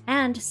therapy,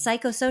 and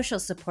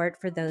psychosocial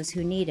support for those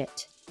who need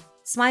it.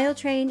 Smile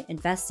Train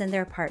invests in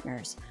their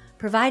partners,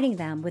 providing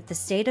them with the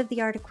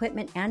state-of-the-art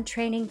equipment and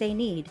training they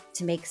need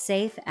to make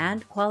safe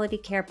and quality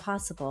care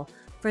possible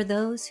for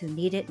those who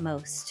need it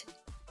most.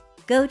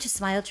 Go to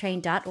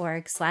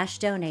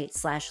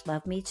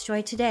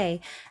smiletrain.org/donate/lovemeetsjoy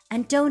today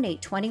and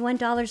donate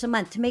 $21 a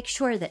month to make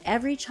sure that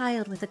every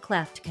child with a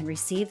cleft can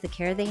receive the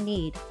care they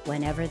need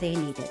whenever they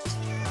need it.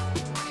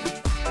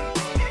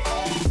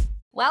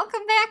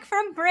 Welcome back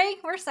from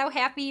break. We're so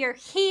happy you're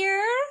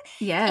here.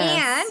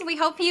 Yes. And we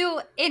hope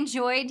you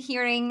enjoyed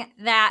hearing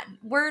that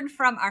word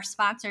from our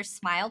sponsor,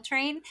 Smile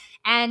Train.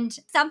 And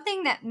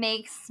something that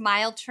makes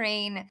Smile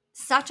Train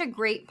such a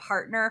great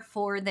partner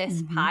for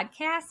this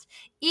podcast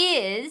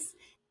is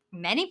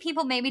many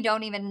people maybe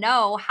don't even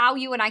know how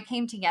you and I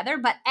came together,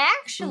 but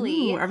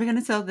actually... Ooh, are we going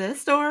to tell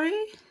this story?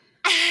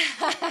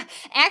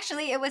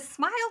 Actually, it was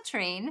Smile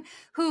Train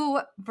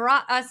who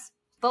brought us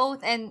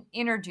both and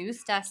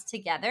introduced us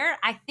together.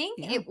 I think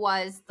Yeah. it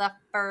was the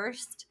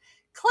first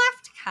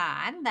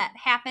CleftCon that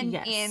happened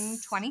Yes. in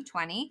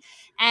 2020.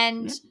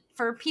 And Yep.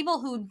 for people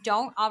who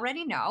don't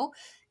already know,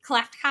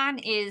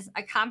 CleftCon is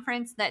a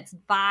conference that's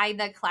by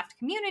the Cleft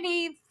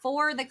community,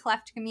 for the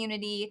Cleft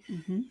community.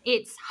 Mhm.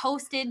 It's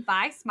hosted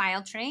by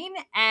Smile Train,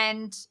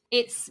 and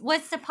it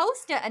was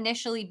supposed to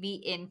initially be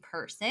in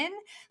person.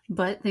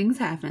 But things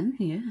happen.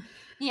 Yeah.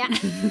 Yeah.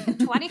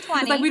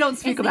 2020 It's like we don't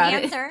speak is the about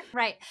answer. it.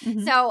 Right.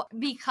 Mhm. So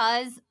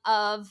because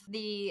of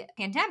the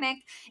pandemic,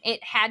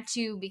 it had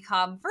to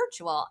become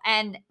virtual.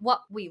 And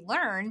what we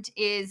learned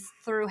is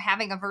through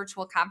having a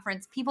virtual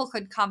conference, people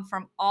could come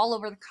from all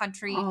over the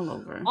country, All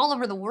over. all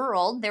over the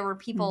world. There were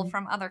people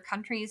from other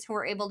countries who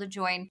were able to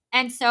join.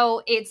 And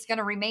so it's going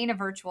to remain a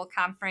virtual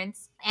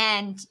conference,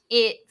 and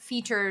it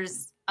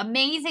features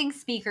amazing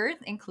speakers,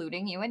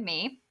 including you and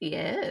me.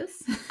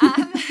 Yes.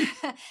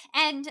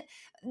 And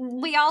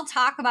we all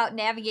talk about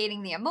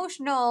navigating the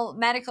emotional,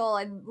 medical,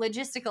 and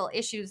logistical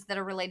issues that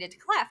are related to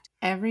Cleft.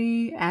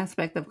 Every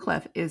aspect of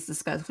Cleft is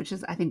discussed, which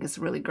is, I think, is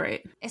really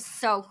great. It's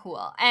so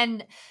cool.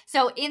 And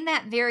so in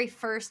that very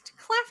first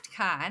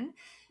CleftCon,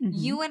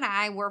 you and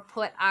I were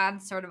put on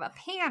sort of a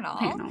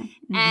panel.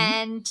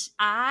 And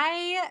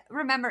I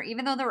remember,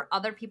 even though there were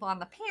other people on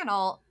the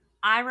panel,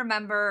 I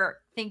remember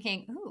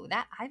thinking, ooh,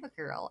 that Iva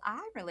girl, I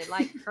really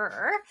like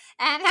her.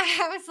 And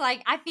I was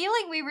like, I feel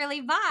like we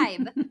really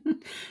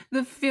vibe.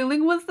 The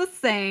feeling was the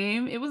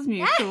same. It was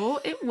mutual.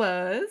 It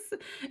was.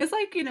 It's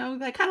like,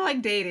 like kind of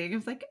like dating. It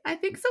was like, I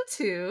think so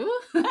too.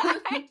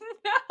 I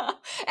know.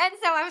 And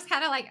so I was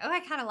kind of like, oh, I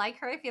kind of like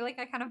her. I feel like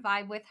I kind of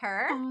vibe with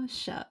her. Oh,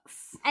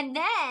 shucks. And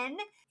then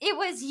it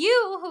was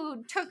you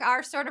who took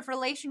our sort of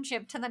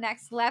relationship to the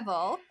next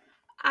level.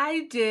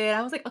 I did.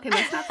 I was like, okay,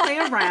 let's not play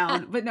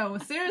around. But no,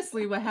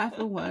 seriously, what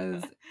happened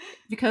was,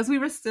 because we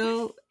were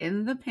still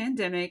in the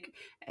pandemic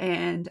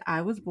and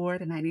I was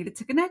bored and I needed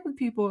to connect with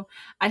people,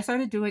 I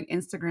started doing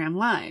Instagram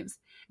lives.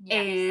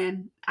 Yes.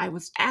 And I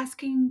was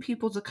asking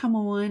people to come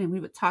on and we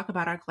would talk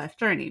about our Cleft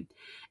journey.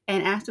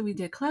 And after we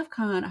did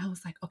CleftCon, I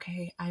was like,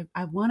 okay,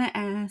 I want to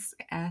ask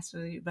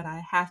Ashley, but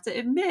I have to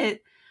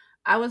admit,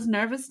 I was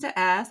nervous to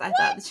ask. I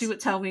thought that she would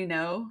tell me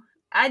no.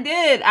 I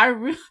did.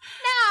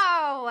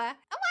 No. What?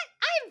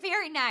 I'm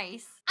very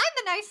nice. I'm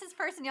the nicest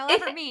person you'll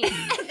ever meet.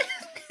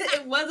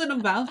 It wasn't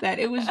about that.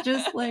 It was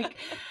just like,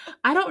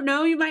 I don't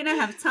know. You might not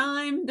have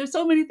time. There's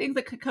so many things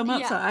that could come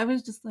up. Yeah. So I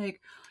was just like,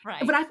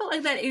 right. But I felt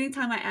like that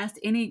anytime I asked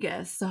any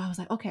guest. So I was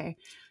like, okay.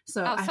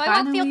 So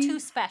I won't feel too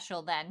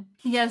special then.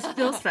 Yes,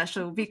 feel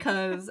special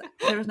because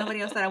there was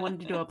nobody else that I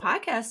wanted to do a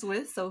podcast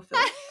with. So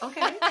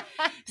okay.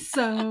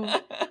 So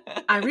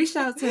I reached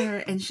out to her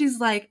and she's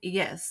like,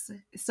 yes.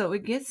 So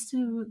it gets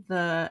to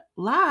the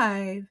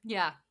live.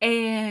 Yeah.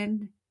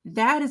 And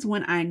that is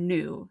when I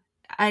knew.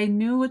 I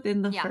knew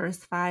within the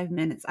first 5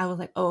 minutes, I was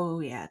like,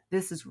 oh yeah,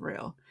 this is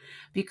real.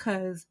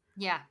 Because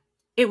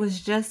it was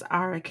just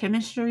our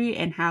chemistry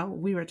and how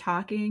we were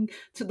talking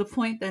to the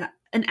point that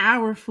an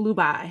hour flew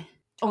by.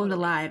 Totally. On the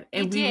live.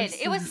 And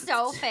it was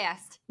so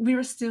fast. We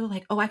were still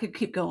like, oh, I could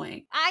keep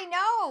going. I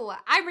know.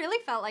 I really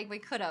felt like we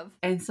could have.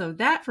 And so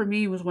that for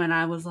me was when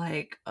I was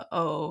like,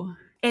 oh.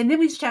 And then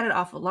we chatted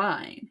off a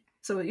line.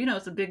 So,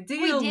 it's a big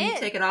deal. We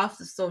take it off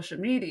to social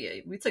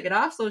media. We took it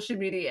off social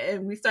media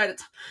and we started.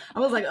 I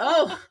was like,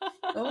 oh,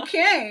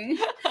 okay.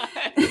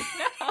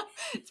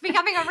 It's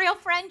becoming a real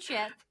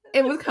friendship.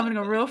 It was becoming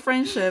a real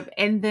friendship.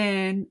 And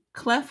then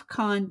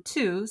CleftCon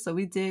 2. So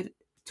we did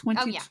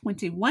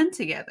 2021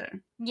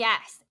 together.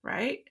 Yes.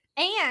 Right?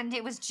 And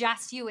it was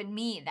just you and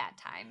me that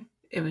time.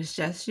 It was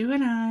just you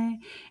and I.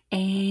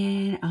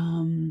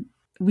 And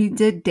we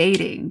did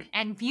dating.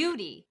 And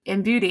beauty.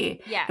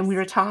 Yes. And we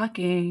were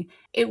talking.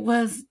 It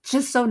was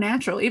just so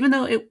natural. Even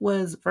though it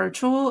was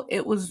virtual,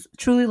 it was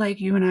truly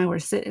like you and I were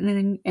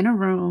sitting in a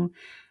room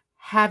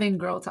having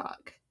girl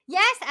talk.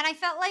 Yes, and I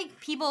felt like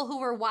people who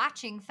were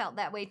watching felt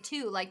that way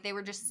too. Like they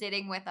were just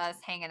sitting with us,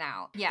 hanging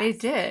out. Yes. They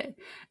did.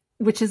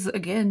 Which is,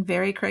 again,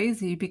 very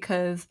crazy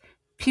because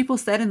people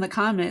said in the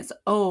comments,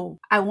 oh,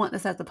 I want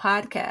this as a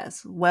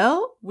podcast.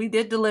 Well, we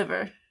did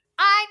deliver.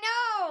 I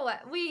know.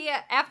 We,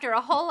 after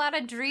a whole lot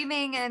of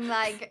dreaming and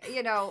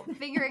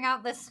figuring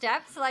out the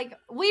steps,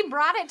 we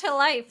brought it to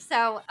life.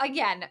 So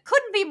again,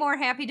 couldn't be more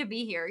happy to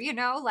be here,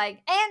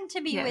 and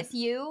to be with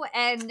you.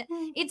 And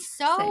it's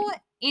so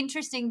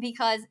interesting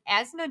because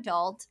as an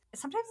adult,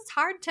 sometimes it's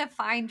hard to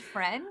find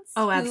friends.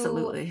 Oh,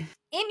 absolutely.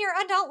 In your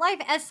adult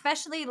life,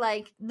 especially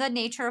the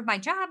nature of my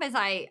job is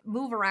I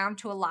move around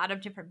to a lot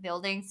of different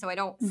buildings, so I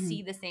don't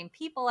see the same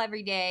people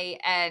every day.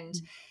 And,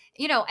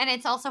 and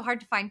it's also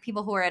hard to find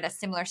people who are at a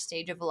similar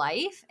stage of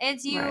life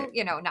as you,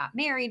 right. Not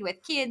married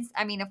with kids.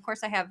 I mean, of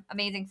course I have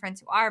amazing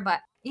friends who are,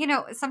 but,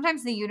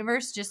 sometimes the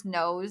universe just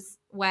knows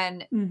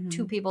when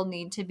two people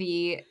need to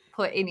be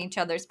put in each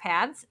other's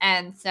paths.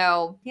 And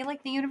so I feel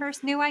like the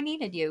universe knew I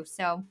needed you.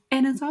 So,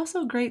 and it's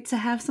also great to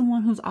have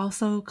someone who's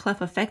also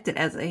Cleft affected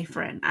as a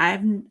friend.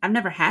 I've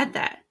never had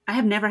that. I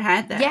have never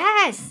had that.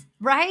 Yes,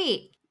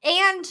 right.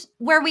 And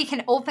where we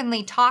can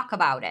openly talk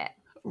about it.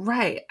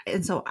 Right.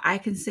 And so I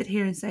can sit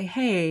here and say,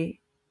 hey,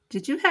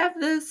 did you have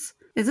this?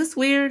 Is this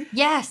weird?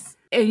 Yes.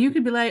 And you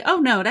can be like, oh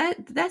no,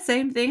 that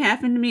same thing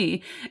happened to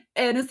me.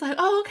 And it's like,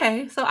 oh,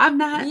 okay. So I'm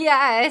not,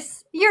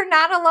 Yes. You're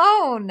not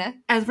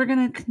alone. as we're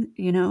going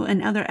to,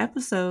 in other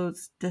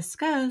episodes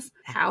discuss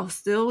how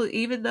still,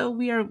 even though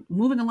we are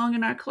moving along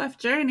in our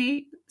cleft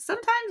journey,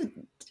 sometimes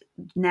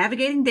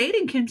navigating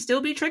dating can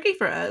still be tricky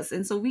for us.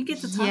 And so we get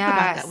to talk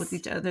about that with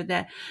each other,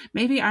 that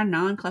maybe our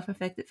non-cleft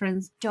affected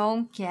friends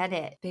don't get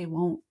it. They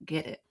won't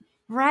get it.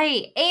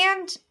 Right.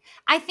 And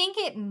I think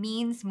it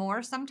means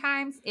more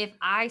sometimes if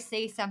I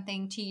say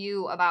something to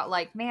you about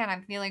like, man,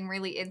 I'm feeling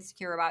really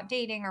insecure about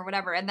dating or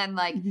whatever. And then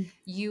like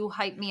you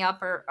hype me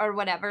up or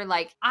whatever.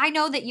 Like, I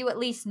know that you at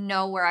least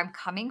know where I'm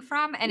coming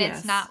from. And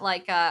it's not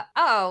like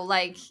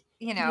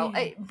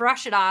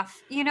brush it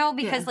off,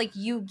 because like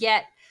you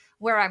get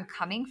where I'm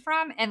coming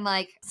from. And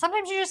like,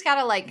 sometimes you just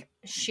got to like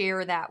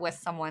share that with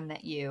someone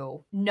that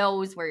you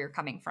knows where you're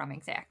coming from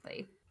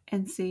exactly.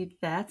 And see,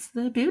 that's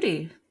the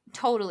beauty.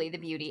 Totally the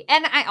beauty.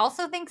 And I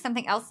also think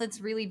something else that's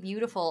really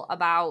beautiful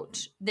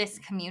about this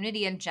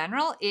community in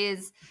general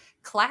is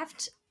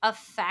Cleft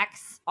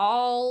affects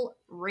all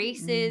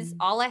races,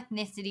 all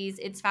ethnicities.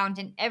 It's found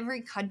in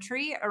every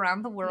country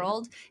around the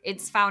world.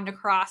 It's found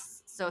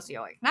across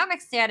socioeconomic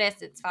status.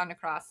 It's found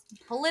across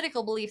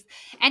political beliefs.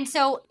 And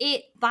so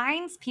it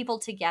binds people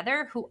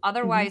together who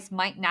otherwise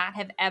might not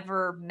have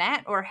ever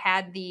met or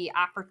had the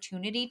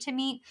opportunity to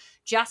meet,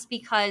 just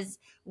because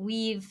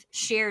we've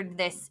shared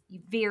this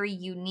very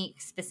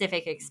unique,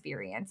 specific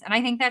experience. And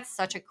I think that's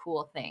such a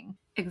cool thing.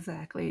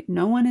 Exactly.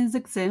 No one is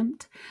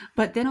exempt.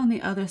 But then on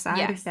the other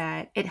side of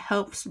that, it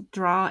helps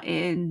draw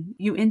in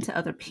you into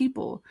other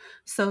people.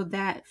 So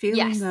that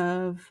feeling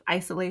of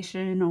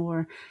isolation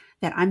or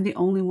that I'm the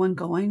only one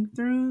going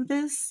through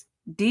this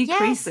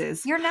decreases.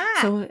 Yes, you're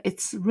not. So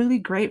it's really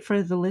great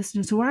for the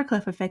listeners who are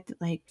cleft affected,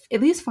 like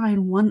at least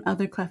find one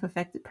other cleft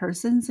affected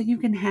person so you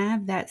can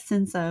have that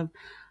sense of,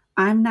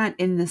 I'm not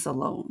in this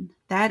alone.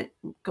 That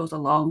goes a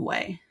long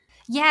way.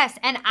 Yes.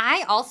 And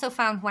I also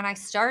found when I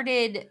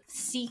started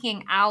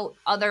seeking out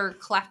other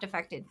cleft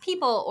affected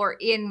people or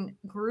in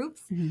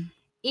groups,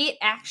 it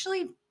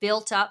actually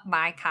built up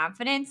my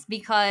confidence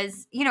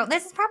because,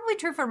 this is probably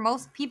true for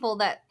most people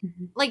that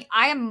like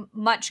I am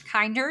much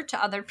kinder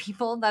to other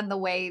people than the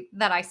way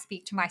that I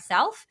speak to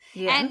myself.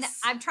 Yes. And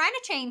I'm trying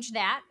to change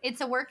that.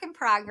 It's a work in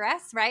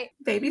progress, right?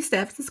 Baby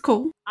steps is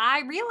cool.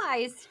 I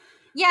realized,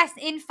 yes,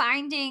 in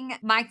finding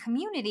my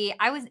community,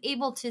 I was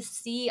able to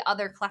see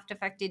other cleft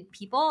affected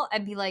people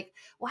and be like,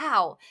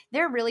 wow,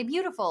 they're really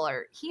beautiful,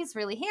 or he's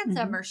really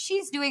handsome, or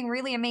she's doing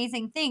really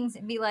amazing things,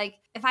 and be like,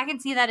 if I can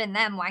see that in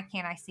them, why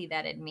can't I see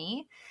that in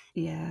me?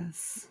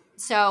 Yes.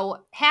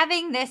 So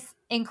having this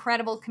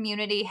incredible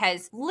community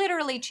has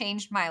literally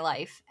changed my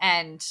life.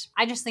 And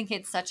I just think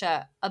it's such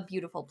a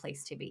beautiful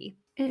place to be.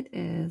 It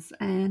is.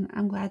 And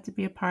I'm glad to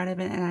be a part of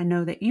it. And I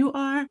know that you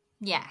are.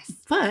 Yes.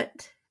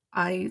 But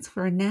audience,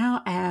 we're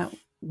now at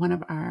one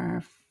of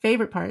our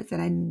favorite parts,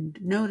 and I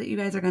know that you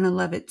guys are going to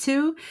love it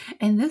too.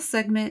 And this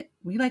segment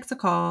we like to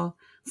call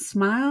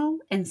Smile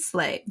and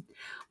Slay.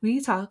 We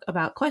talk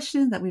about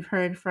questions that we've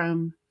heard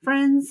from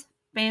friends,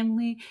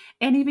 family,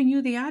 and even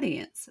you, the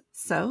audience.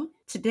 So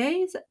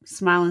today's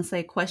Smile and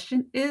Slay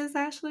question is,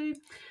 Ashley,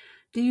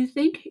 do you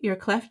think your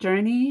cleft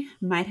journey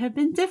might have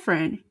been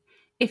different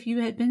if you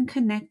had been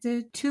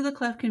connected to the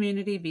cleft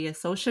community via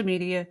social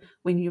media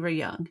when you were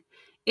young?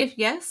 If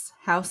yes,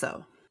 how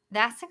so?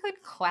 That's a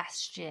good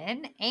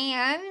question.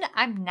 And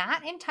I'm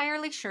not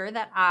entirely sure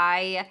that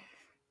I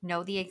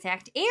know the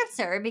exact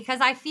answer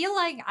because I feel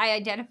like I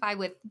identify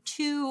with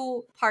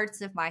two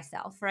parts of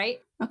myself, right?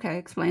 Okay,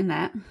 explain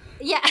that.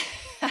 Yeah.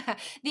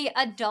 The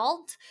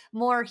adult,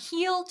 more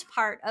healed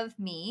part of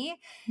me,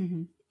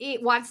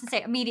 it wants to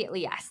say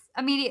immediately yes.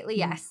 Immediately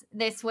yes.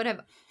 This would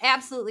have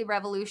absolutely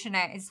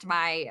revolutionized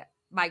my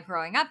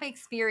growing up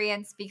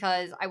experience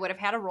because I would have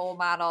had a role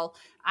model.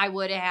 I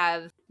would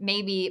have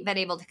maybe been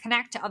able to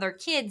connect to other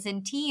kids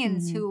and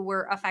teens who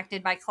were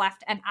affected by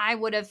cleft, and I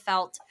would have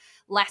felt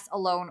less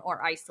alone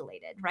or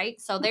isolated,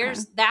 right? So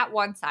there's that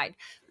one side.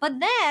 But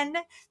then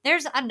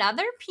there's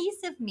another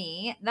piece of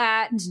me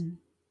that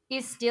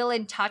is still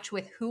in touch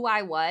with who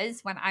I was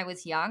when I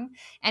was young.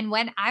 And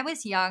when I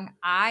was young,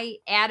 I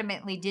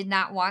adamantly did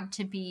not want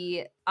to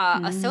be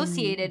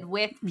associated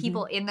with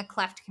people in the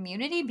cleft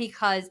community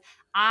because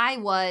I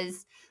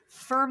was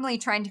firmly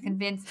trying to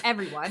convince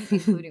everyone,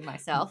 including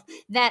myself,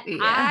 that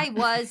I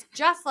was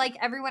just like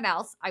everyone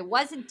else. I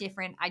wasn't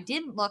different. I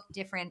didn't look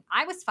different.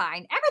 I was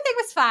fine. Everything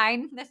was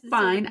fine. This is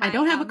fine. I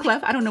don't have a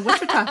cleft. I don't know what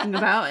you're talking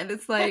about. And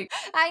it's like,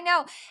 I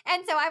know.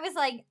 And so I was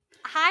like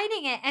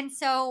hiding it. And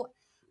so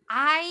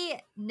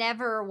I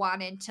never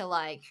wanted to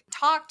like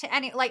talk to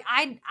any, like,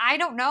 I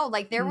don't know,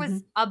 like there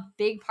was a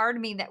big part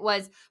of me that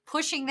was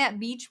pushing that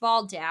beach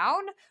ball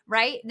down,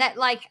 right? That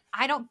like,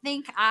 I don't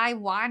think I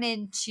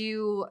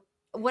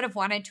would have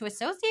wanted to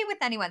associate with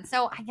anyone.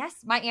 So I guess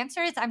my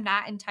answer is I'm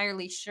not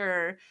entirely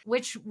sure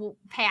which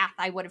path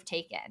I would have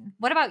taken.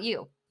 What about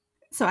you?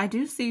 So I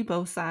do see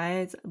both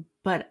sides,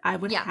 but I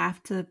would Yeah.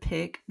 have to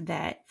pick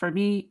that for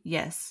me,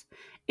 yes,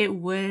 it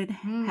would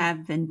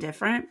have been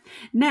different.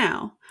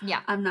 Now,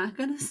 Yeah. I'm not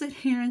going to sit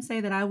here and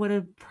say that I would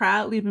have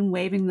proudly been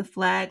waving the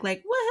flag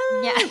like,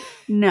 woohoo! Yeah.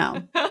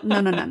 No.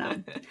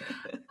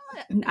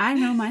 I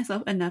know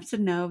myself enough to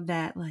know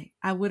that like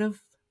I would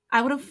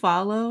have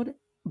followed,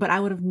 but I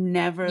would have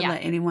never Yeah.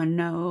 let anyone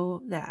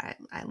know that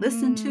I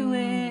listened to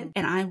it,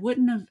 and I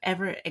wouldn't have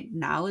ever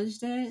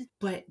acknowledged it.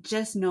 But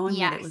just knowing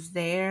that it Yes. was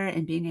there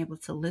and being able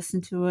to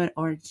listen to it,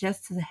 or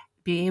just to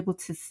be able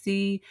to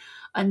see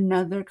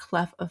another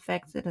cleft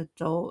affected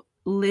adult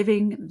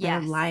living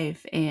their Yes.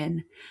 life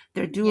and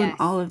they're doing Yes.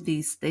 all of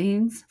these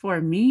things, for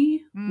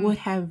me would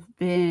have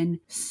been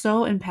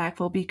so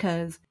impactful,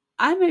 because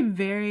I'm a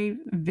very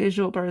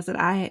visual person.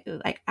 I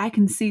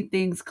can see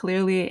things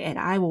clearly and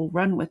I will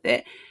run with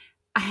it.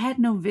 I had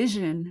no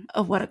vision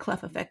of what a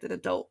cleft affected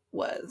adult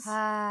was.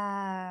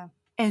 And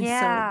so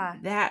Yeah.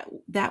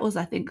 that was,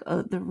 I think,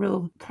 the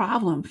real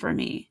problem for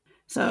me.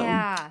 So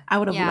Yeah. I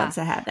would have Yeah. loved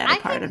to have that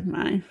a part of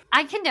mine.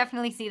 I can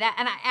definitely see that.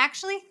 And I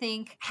actually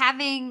think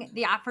having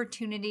the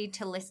opportunity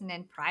to listen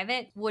in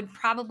private would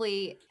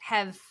probably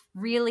have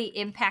really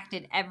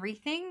impacted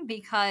everything,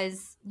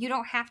 because you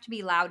don't have to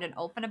be loud and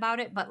open about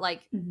it, but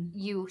like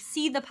you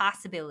see the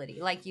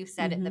possibility, like you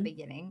said at the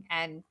beginning,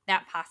 and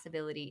that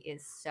possibility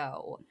is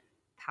so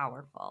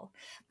powerful.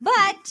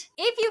 But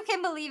if you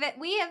can believe it,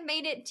 we have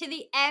made it to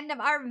the end of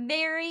our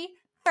very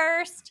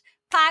first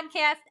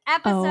podcast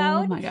episode.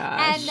 Oh my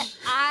gosh. And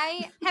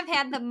I have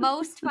had the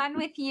most fun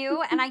with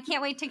you, and I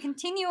can't wait to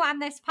continue on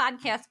this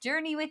podcast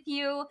journey with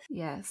you.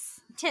 Yes.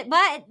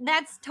 But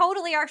that's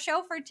totally our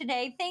show for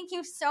today. Thank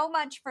you so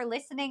much for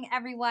listening,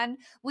 everyone.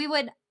 We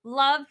would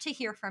love to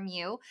hear from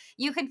you.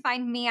 You can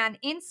find me on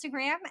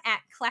Instagram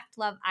at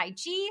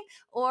CleftLoveIG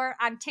or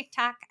on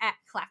TikTok at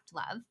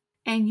CleftLove.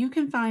 And you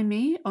can find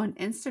me on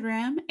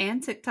Instagram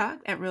and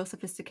TikTok at Real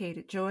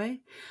Sophisticated Joy.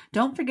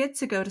 Don't forget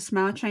to go to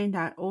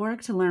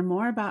smiletrain.org to learn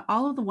more about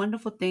all of the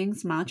wonderful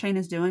things SmileTrain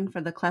is doing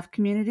for the Cleft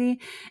community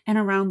and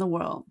around the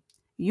world.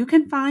 You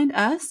can find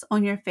us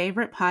on your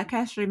favorite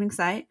podcast streaming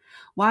site.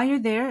 While you're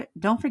there,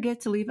 don't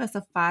forget to leave us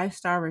a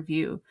 5-star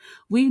review.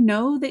 We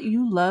know that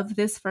you love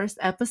this first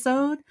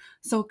episode,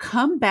 so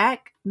come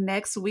back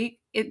next week.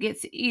 It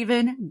gets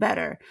even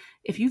better.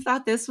 If you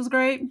thought this was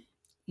great,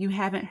 you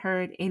haven't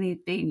heard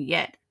anything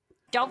yet.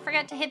 Don't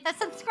forget to hit the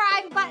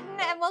subscribe button,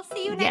 and we'll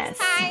see you next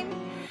time.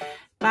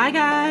 Bye,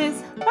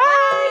 guys.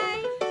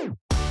 Bye.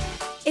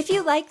 If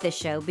you like this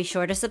show, be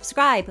sure to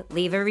subscribe,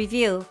 leave a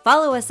review,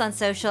 follow us on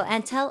social,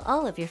 and tell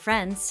all of your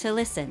friends to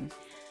listen.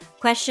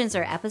 Questions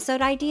or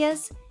episode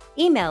ideas?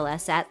 Email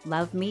us at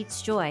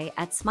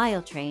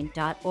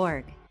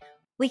lovemeetsjoy@smiletrain.org.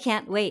 We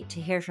can't wait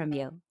to hear from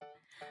you.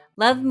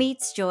 Love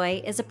Meets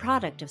Joy is a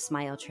product of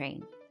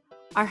SmileTrain.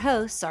 Our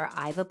hosts are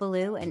Iva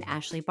Ballou and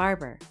Ashley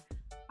Barbour.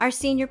 Our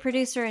senior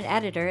producer and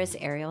editor is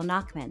Ariel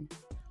Nachman.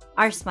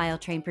 Our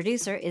SmileTrain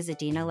producer is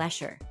Adina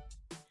Lesher.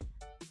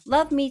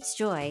 Love Meets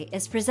Joy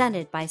is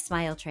presented by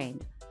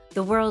SmileTrain,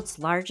 the world's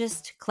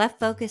largest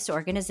cleft-focused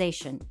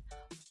organization.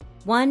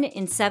 1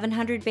 in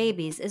 700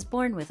 babies is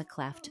born with a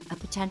cleft, a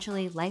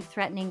potentially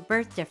life-threatening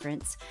birth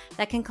difference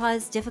that can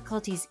cause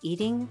difficulties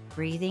eating,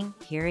 breathing,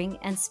 hearing,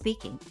 and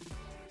speaking.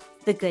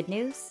 The good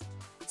news?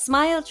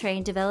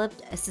 SmileTrain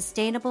developed a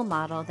sustainable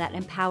model that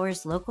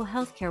empowers local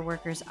healthcare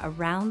workers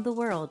around the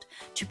world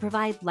to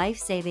provide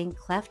life-saving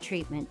cleft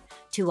treatment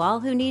to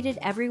all who need it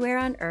everywhere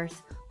on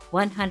Earth,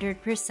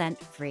 100%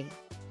 free.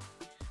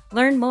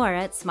 Learn more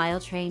at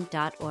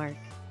smiletrain.org.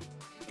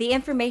 The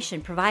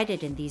information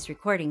provided in these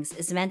recordings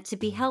is meant to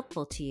be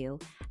helpful to you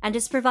and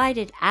is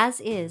provided as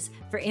is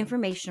for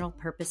informational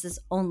purposes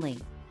only.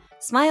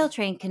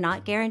 SmileTrain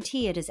cannot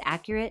guarantee it is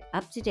accurate,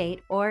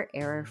 up-to-date, or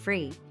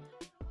error-free.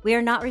 We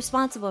are not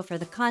responsible for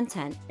the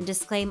content and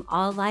disclaim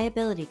all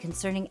liability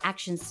concerning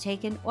actions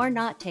taken or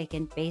not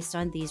taken based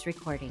on these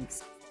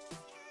recordings.